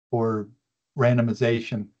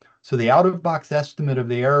randomization. So the out of box estimate of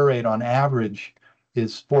the error rate on average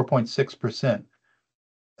is 4.6%.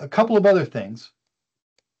 A couple of other things.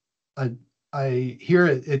 I hear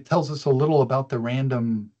it tells us a little about the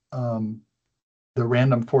random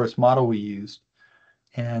forest model we used.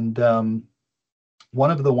 And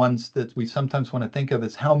one of the ones that we sometimes want to think of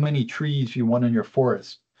is how many trees you want in your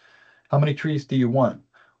forest. How many trees do you want?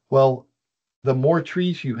 Well, the more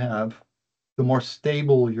trees you have, the more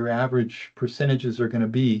stable your average percentages are going to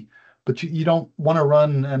be. But you don't want to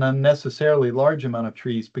run an unnecessarily large amount of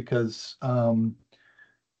trees because one,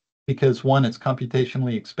 it's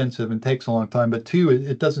computationally expensive and takes a long time, but two,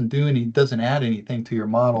 it doesn't add anything to your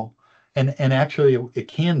model. And actually it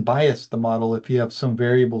can bias the model if you have some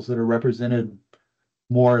variables that are represented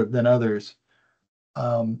more than others.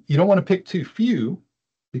 You don't want to pick too few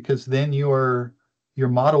because then your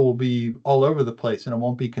model will be all over the place and it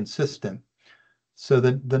won't be consistent. So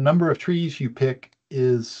the number of trees you pick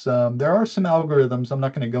is there are some algorithms. I'm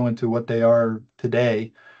not going to go into what they are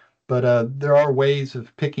today, but there are ways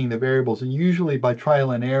of picking the variables. And usually by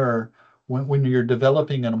trial and error, when you're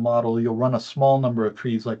developing in a model, you'll run a small number of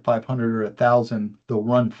trees like 500 or 1,000. They'll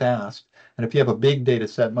run fast. And if you have a big data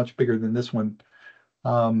set, much bigger than this one,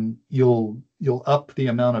 you'll up the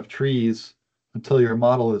amount of trees until your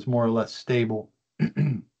model is more or less stable,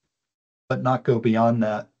 but not go beyond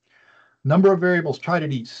that. Number of variables tried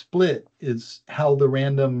at each split is how the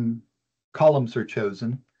random columns are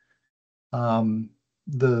chosen.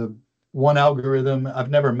 The one algorithm,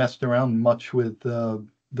 I've never messed around much with the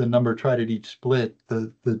number tried at each split.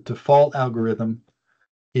 The default algorithm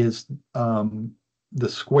is the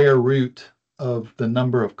square root of the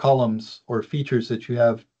number of columns or features that you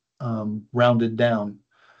have rounded down.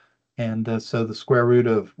 And so the square root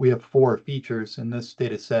of, we have 4 features in this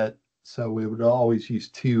data set, so we would always use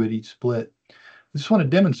 2 at each split. I just want to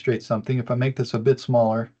demonstrate something. If I make this a bit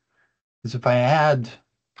smaller, is if I add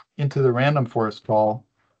into the random forest call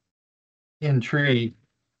in tree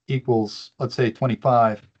equals, let's say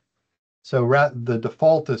 25. So the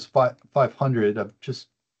default is 500. I've just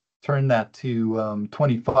turned that to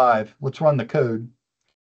 25. Let's run the code.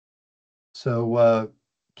 So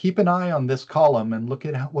keep an eye on this column and look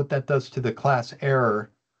at what that does to the class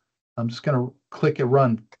error. I'm just going to click and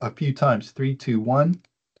run a few times. 3, 2, 1,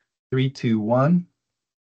 3, 2, 1,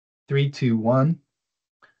 3, 2, 1.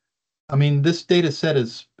 I mean, this data set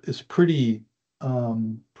is pretty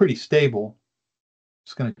stable.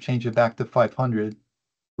 Just going to change it back to 500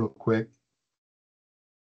 real quick.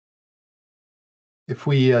 If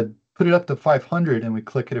we put it up to 500 and we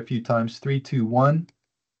click it a few times, 3, 2, 1,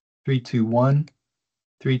 3, 2, 1,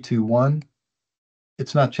 3, 2, 1,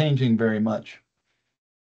 it's not changing very much.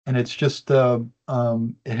 And it's just, it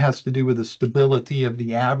has to do with the stability of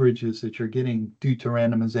the averages that you're getting due to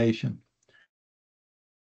randomization.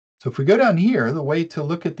 So if we go down here, the way to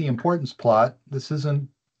look at the importance plot, this isn't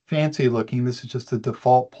fancy looking, this is just a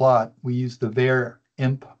default plot. We use the var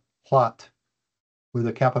imp plot with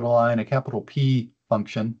a capital I and a capital P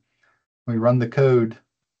function. We run the code.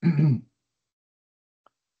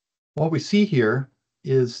 What we see here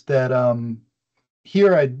is that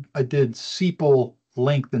here I did sepal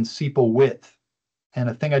length and sepal width. And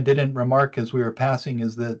a thing I didn't remark as we were passing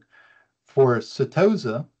is that for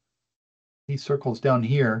Setosa, these circles down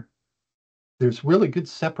here, there's really good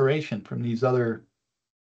separation from these other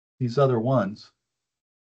ones.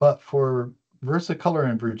 But for Versicolor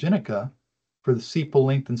and Virginica, for the sepal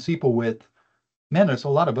length and sepal width, man, there's a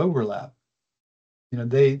lot of overlap. You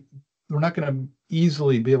know, we're not going to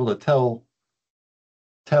easily be able to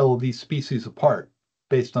tell these species apart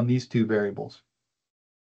based on these 2 variables.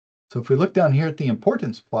 So if we look down here at the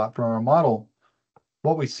importance plot from our model,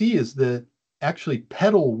 what we see is that actually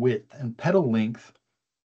petal width and petal length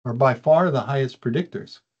are by far the highest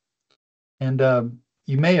predictors. And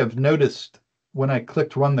you may have noticed when I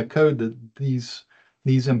clicked run the code that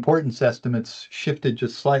these importance estimates shifted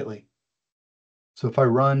just slightly. So if I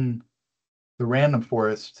run the random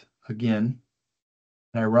forest again,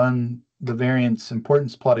 and I run the variance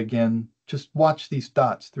importance plot again, just watch these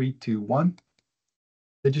dots, 3, 2, 1.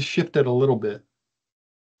 They just shifted a little bit.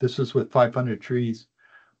 This is with 500 trees,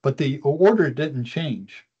 but the order didn't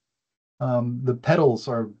change. The petals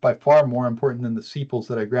are by far more important than the sepals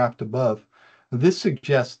that I graphed above. This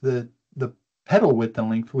suggests that the petal width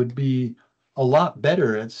and length would be a lot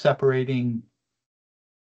better at separating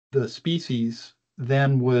the species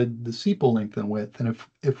than would the sepal length and width. And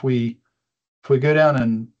if we go down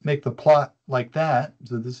and make the plot like that,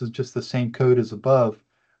 so this is just the same code as above,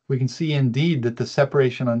 we can see indeed that the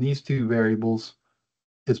separation on these 2 variables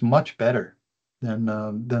is much better than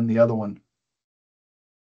the other one.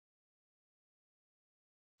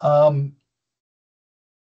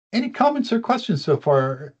 Any comments or questions so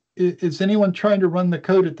far? Is anyone trying to run the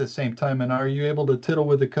code at the same time, and are you able to tittle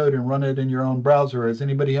with the code and run it in your own browser? Or is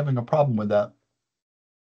anybody having a problem with that?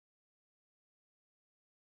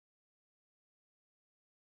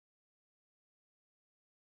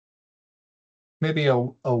 Maybe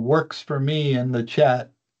a works for me in the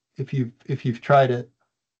chat if you've tried it.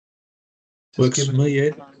 Works for me, yeah.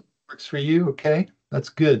 Works for you, okay? That's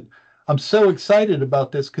good. I'm so excited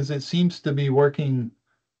about this because it seems to be working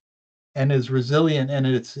and is resilient and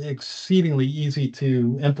it's exceedingly easy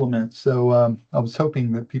to implement. So I was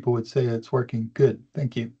hoping that people would say it's working. Good.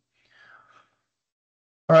 Thank you.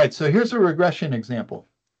 All right, so here's a regression example.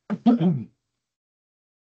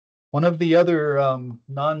 One of the other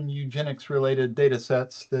non-eugenics related data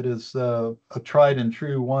sets that is a tried and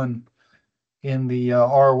true one in the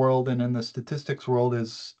R world and in the statistics world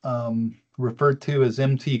is referred to as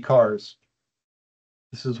MT cars.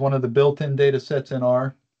 This is one of the built-in data sets in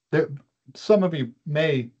R. There, some of you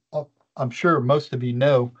may, I'm sure most of you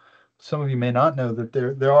know, some of you may not know that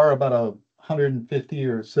there are about 150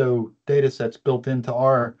 or so data sets built into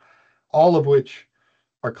R, all of which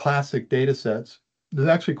are classic data sets. There's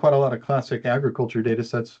actually quite a lot of classic agriculture data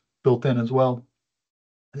sets built in as well.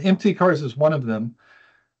 MT cars is one of them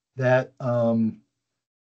that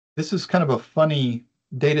this is kind of a funny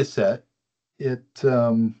data set. It's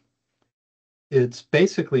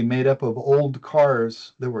basically made up of old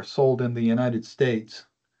cars that were sold in the United States.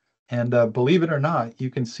 And believe it or not, you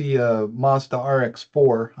can see a Mazda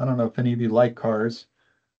RX-4. I don't know if any of you like cars,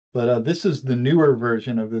 but this is the newer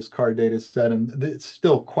version of this car data set, and it's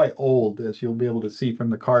still quite old, as you'll be able to see from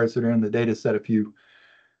the cars that are in the data set if you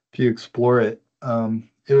explore it.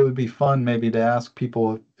 It would be fun maybe to ask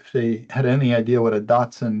people if they had any idea what a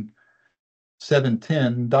Datsun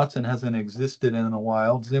 710. Datsun hasn't existed in a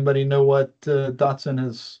while. Does anybody know what Datsun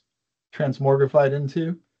has transmogrified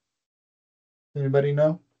into? Anybody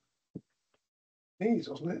know?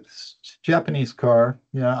 It's a Japanese car.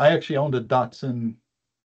 Yeah, I actually owned a Datsun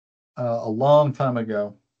a long time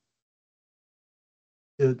ago.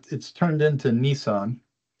 It's turned into Nissan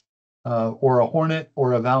or a Hornet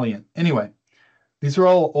or a Valiant. Anyway, these are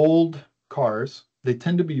all old cars. They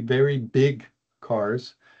tend to be very big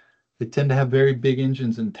cars. They tend to have very big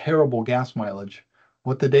engines and terrible gas mileage.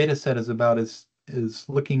 What the data set is about is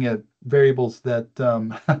looking at variables that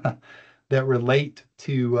that relate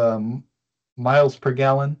to miles per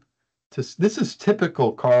gallon. This is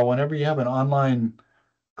typical, Carl. Whenever you have an online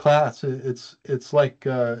class, it's like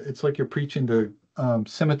you're preaching to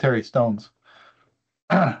cemetery stones.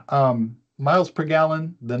 Miles per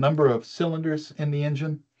gallon, the number of cylinders in the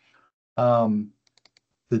engine, um,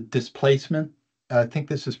 the displacement. I think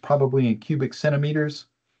this is probably in cubic centimeters.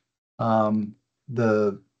 Um,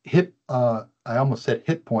 the I almost said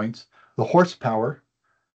hit points, the horsepower,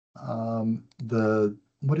 the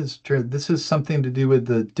what is this is something to do with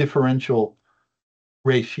the differential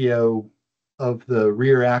ratio of the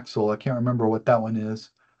rear axle. I can't remember what that one is.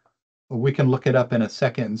 We can look it up in a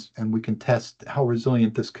second and we can test how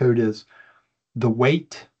resilient this code is. The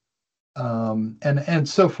weight, and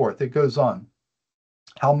so forth. It goes on.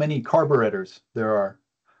 How many carburetors there are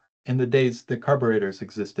in the days that carburetors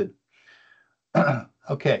existed.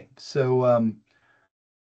 Okay, so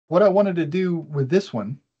what I wanted to do with this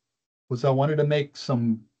one was I wanted to make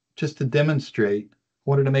some, just to demonstrate, I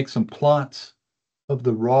wanted to make some plots of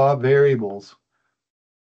the raw variables.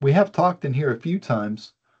 We have talked in here a few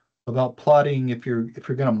times about plotting if you're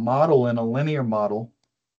going to model in a linear model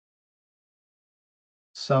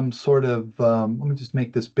some sort of let me just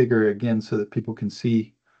make this bigger again so that people can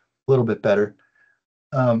see a little bit better.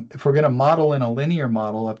 If we're going to model in a linear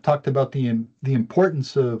model, I've talked about the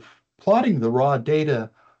importance of plotting the raw data,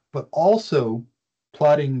 but also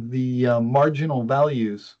plotting the marginal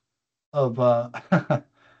values of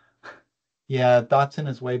yeah, Dotson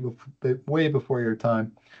is way before your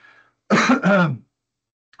time.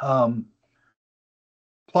 um,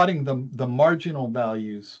 Plotting the marginal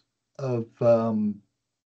values of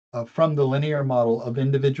from the linear model of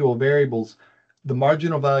individual variables, the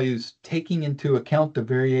marginal values taking into account the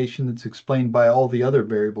variation that's explained by all the other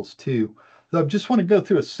variables too. So I just want to go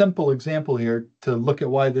through a simple example here to look at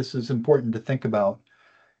why this is important to think about.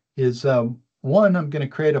 Is one, I'm going to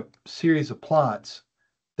create a series of plots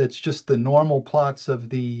that's just the normal plots of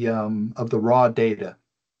the raw data.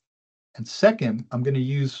 And second, I'm going to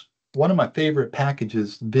use one of my favorite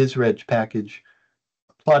packages, the VisReg package,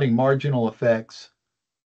 plotting marginal effects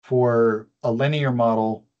for a linear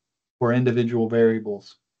model for individual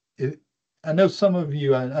variables. I know some of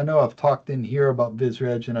you, I know I've talked in here about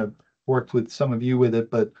VisReg and I've worked with some of you with it,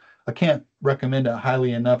 but I can't recommend it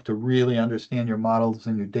highly enough to really understand your models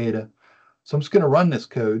and your data. So I'm just going to run this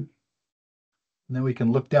code, and then we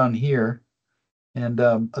can look down here. And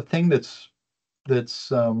a thing that's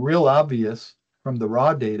real obvious from the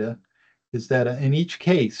raw data is that in each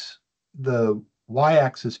case, the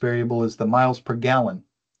y-axis variable is the miles per gallon.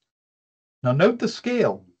 Now note the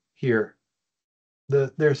scale here.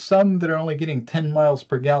 There's some that are only getting 10 miles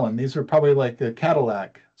per gallon. These are probably like a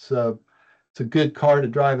Cadillac. So It's a good car to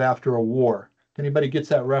drive after a war. If anybody gets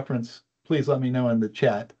that reference, please let me know in the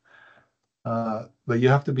chat. But you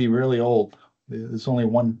have to be really old. There's only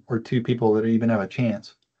one or two people that even have a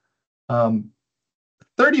chance.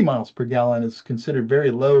 30 miles per gallon is considered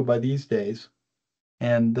very low by these days.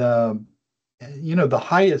 And, the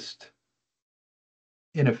highest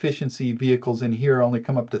inefficiency vehicles in here only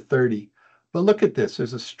come up to 30. But look at this.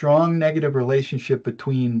 There's a strong negative relationship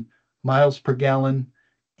between miles per gallon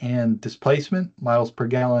and displacement, miles per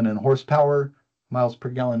gallon and horsepower, miles per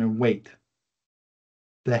gallon and weight.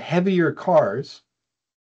 The heavier cars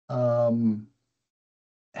have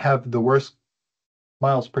the worst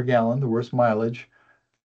miles per gallon, the worst mileage.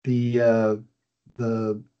 The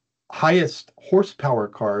highest horsepower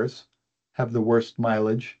cars have the worst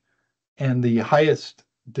mileage, and the highest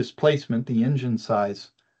displacement, the engine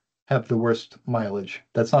size, have the worst mileage.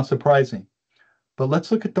 That's not surprising. But let's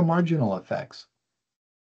look at the marginal effects.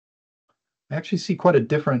 I actually see quite a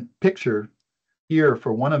different picture here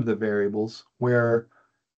for one of the variables where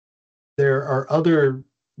there are other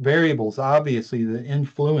variables, obviously, that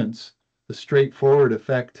influence the straightforward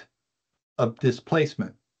effect of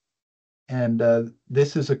displacement. And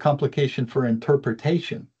this is a complication for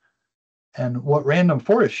interpretation. And what random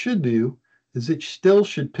forest should do is it still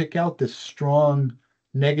should pick out this strong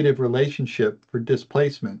negative relationship for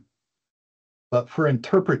displacement. But for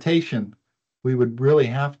interpretation, we would really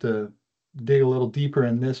have to dig a little deeper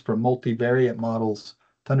in this for multivariate models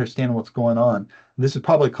to understand what's going on. This is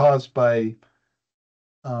probably caused by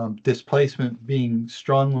displacement being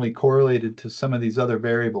strongly correlated to some of these other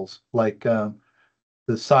variables, like the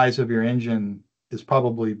size of your engine is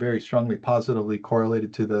probably very strongly positively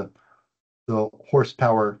correlated to the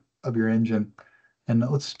horsepower of your engine. And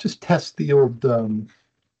let's just test the old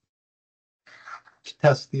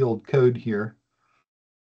code here.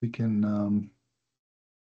 We can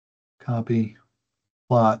copy,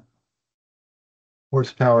 plot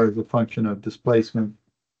horsepower as a function of displacement,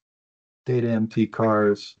 data MT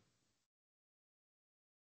cars,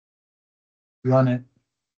 run it.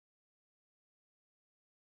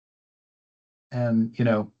 And,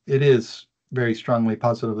 it is very strongly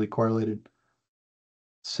positively correlated.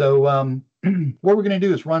 So what we're going to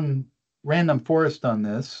do is run random forest on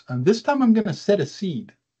this. And this time I'm going to set a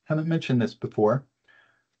seed. Haven't mentioned this before.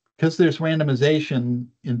 Because there's randomization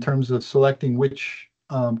in terms of selecting which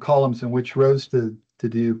columns and which rows to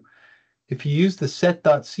do. If you use the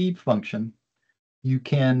set.seed function, you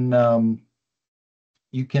can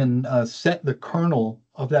set the kernel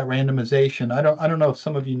of that randomization. I don't know if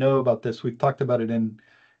some of you know about this. We've talked about it in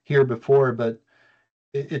here before, but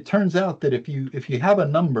it turns out that if you have a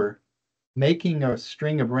number, making a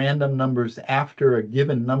string of random numbers after a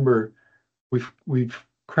given number, we've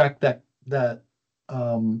cracked that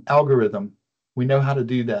algorithm. We know how to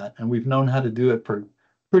do that, and we've known how to do it for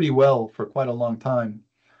pretty well for quite a long time.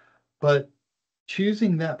 But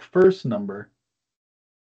choosing that first number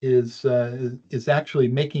is actually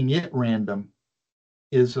making it random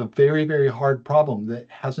is a very, very hard problem that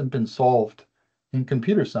hasn't been solved in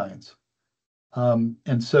computer science.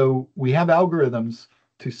 And so we have algorithms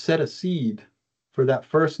to set a seed for that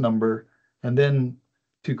first number and then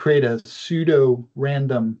to create a pseudo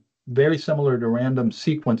random, very similar to random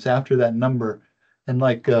sequence after that number. And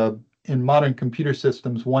like in modern computer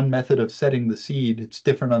systems, one method of setting the seed, it's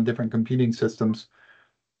different on different computing systems,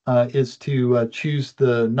 is to choose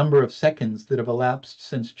the number of seconds that have elapsed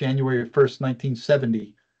since January 1st,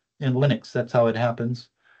 1970. In Linux, that's how it happens.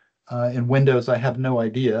 In Windows, I have no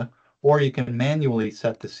idea. Or you can manually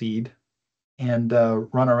set the seed and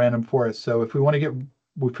run a random forest. So if we want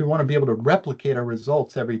to be able to replicate our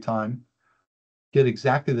results every time, get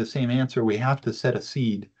exactly the same answer, we have to set a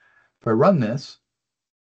seed. If I run this,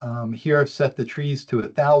 here I've set the trees to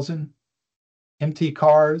 1,000. MT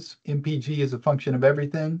cars, MPG is a function of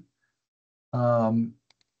everything. Some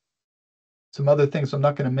other things I'm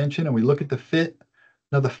not going to mention, and we look at the fit.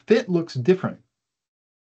 Now the fit looks different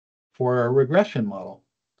for a regression model.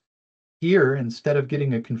 Here, instead of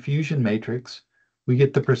getting a confusion matrix, we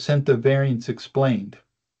get the percent of variance explained.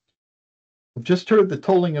 I've just heard the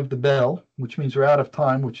tolling of the bell, which means we're out of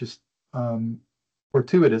time, which is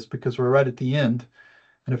fortuitous because we're right at the end.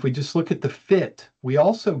 And if we just look at the fit, we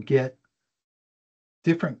also get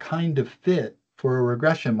different kind of fit for a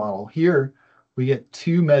regression model. Here, we get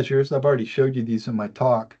two measures. I've already showed you these in my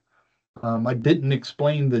talk. I didn't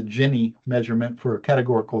explain the Gini measurement for a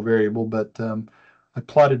categorical variable, but I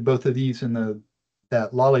plotted both of these in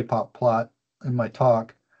that lollipop plot in my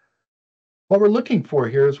talk. What we're looking for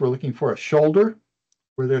here is we're looking for a shoulder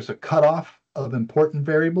where there's a cutoff of important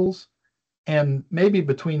variables. And maybe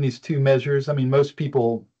between these two measures, I mean, most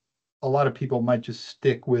people a lot of people might just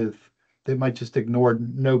stick with, they might just ignore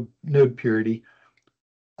node purity.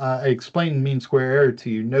 I explained mean square error to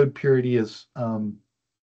you. Node purity is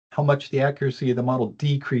how much the accuracy of the model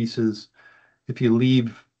decreases if you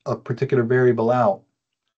leave a particular variable out.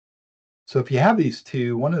 So if you have these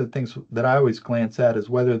two, one of the things that I always glance at is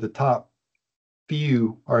whether the top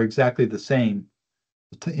few are exactly the same.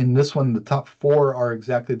 In this one, the top four are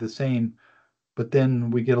exactly the same, but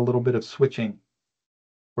then we get a little bit of switching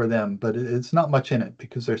for them, but it's not much in it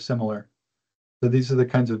because they're similar. So these are the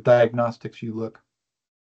kinds of diagnostics you look.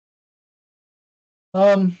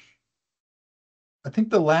 I think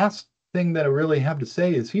the last thing that I really have to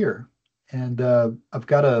say is here. And I've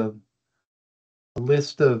got a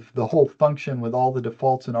list of the whole function with all the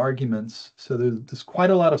defaults and arguments. So there's quite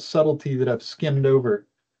a lot of subtlety that I've skimmed over.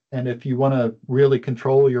 And if you want to really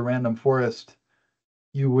control your random forest,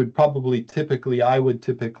 you would probably I would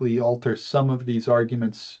typically alter some of these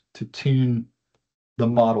arguments to tune the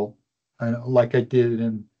model, like I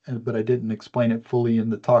did, but I didn't explain it fully in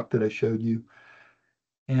the talk that I showed you.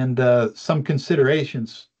 And some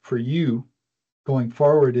considerations for you going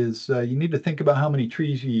forward is you need to think about how many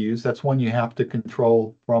trees you use. That's one you have to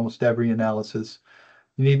control for almost every analysis.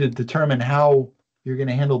 You need to determine how you're going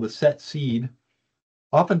to handle the set seed.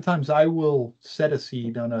 Oftentimes, I will set a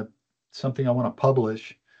seed on something I want to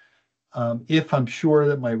publish if I'm sure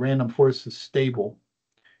that my random forest is stable.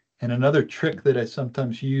 And another trick that I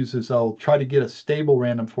sometimes use is I'll try to get a stable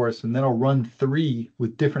random forest, and then I'll run 3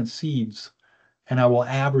 with different seeds, and I will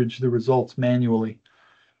average the results manually.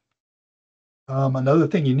 Another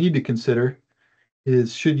thing you need to consider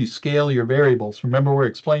is should you scale your variables? Remember, we're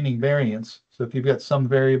explaining variance. So if you've got some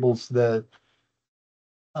variables that,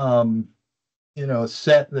 a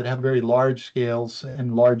set that have very large scales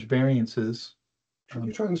and large variances. Should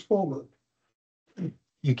you transform them?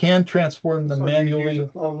 You can transform them manually.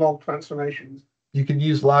 Log transformations. You can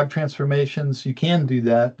use log transformations. You can do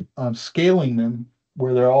that. Scaling them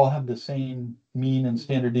where they all have the same mean and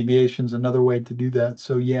standard deviations, another way to do that.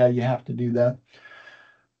 So yeah, you have to do that.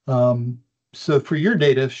 So for your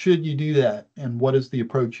data, should you do that? And what is the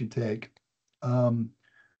approach you take?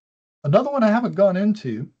 Another one I haven't gone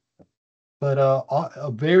into, but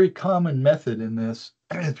a very common method in this,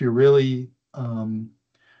 if you're really,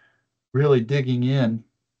 really digging in,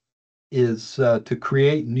 is to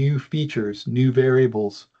create new features, new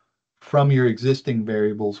variables from your existing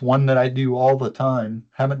variables. One that I do all the time,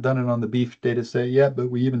 haven't done it on the beef data set yet, but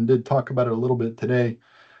we even did talk about it a little bit today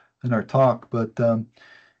in our talk. But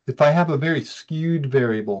if I have a very skewed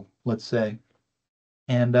variable, let's say,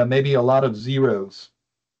 and maybe a lot of zeros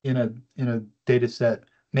in a data set,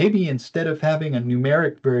 maybe instead of having a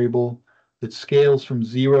numeric variable that scales from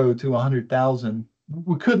 0 to 100,000,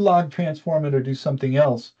 we could log transform it or do something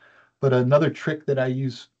else. But another trick that I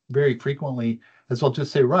use very frequently is I'll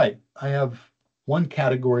just say, right, I have one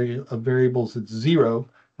category of variables that's 0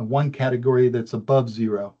 and one category that's above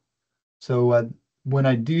 0. So when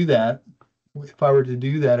I do that, if I were to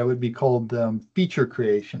do that, it would be called feature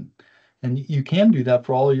creation. And you can do that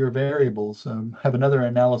for all of your variables. Have another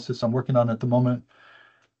analysis I'm working on at the moment,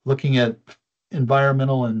 looking at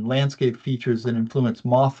environmental and landscape features that influence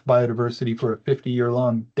moth biodiversity for a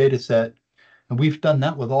 50-year-long data set. And we've done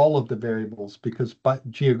that with all of the variables because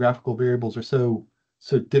geographical variables are so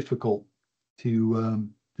difficult to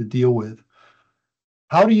deal with.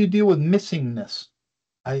 How do you deal with missingness?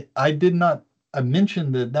 I did not, I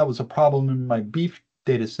mentioned that was a problem in my beef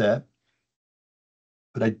data set,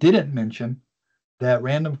 but I didn't mention that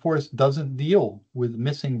random forest doesn't deal with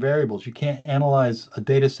missing variables. You can't analyze a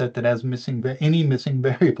data set that has any missing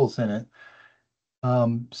variables in it.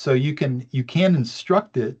 So you can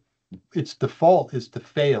instruct it. Its default is to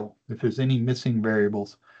fail if there's any missing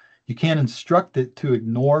variables. You can instruct it to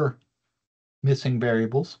ignore missing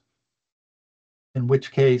variables, in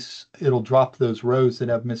which case it'll drop those rows that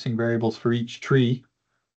have missing variables for each tree.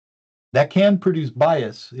 That can produce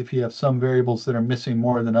bias if you have some variables that are missing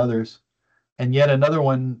more than others. And yet another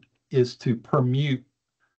one is to permute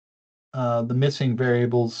the missing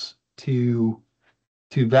variables to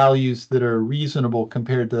values that are reasonable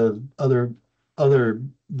compared to other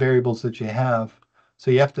variables that you have. So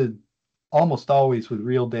you have to almost always with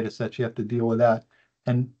real data sets, you have to deal with that.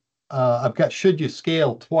 And I've got should you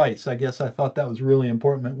scale twice. I guess I thought that was really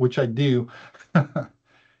important, which I do. And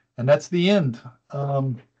that's the end.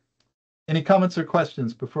 Any comments or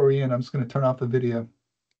questions before we end? I'm just going to turn off the video.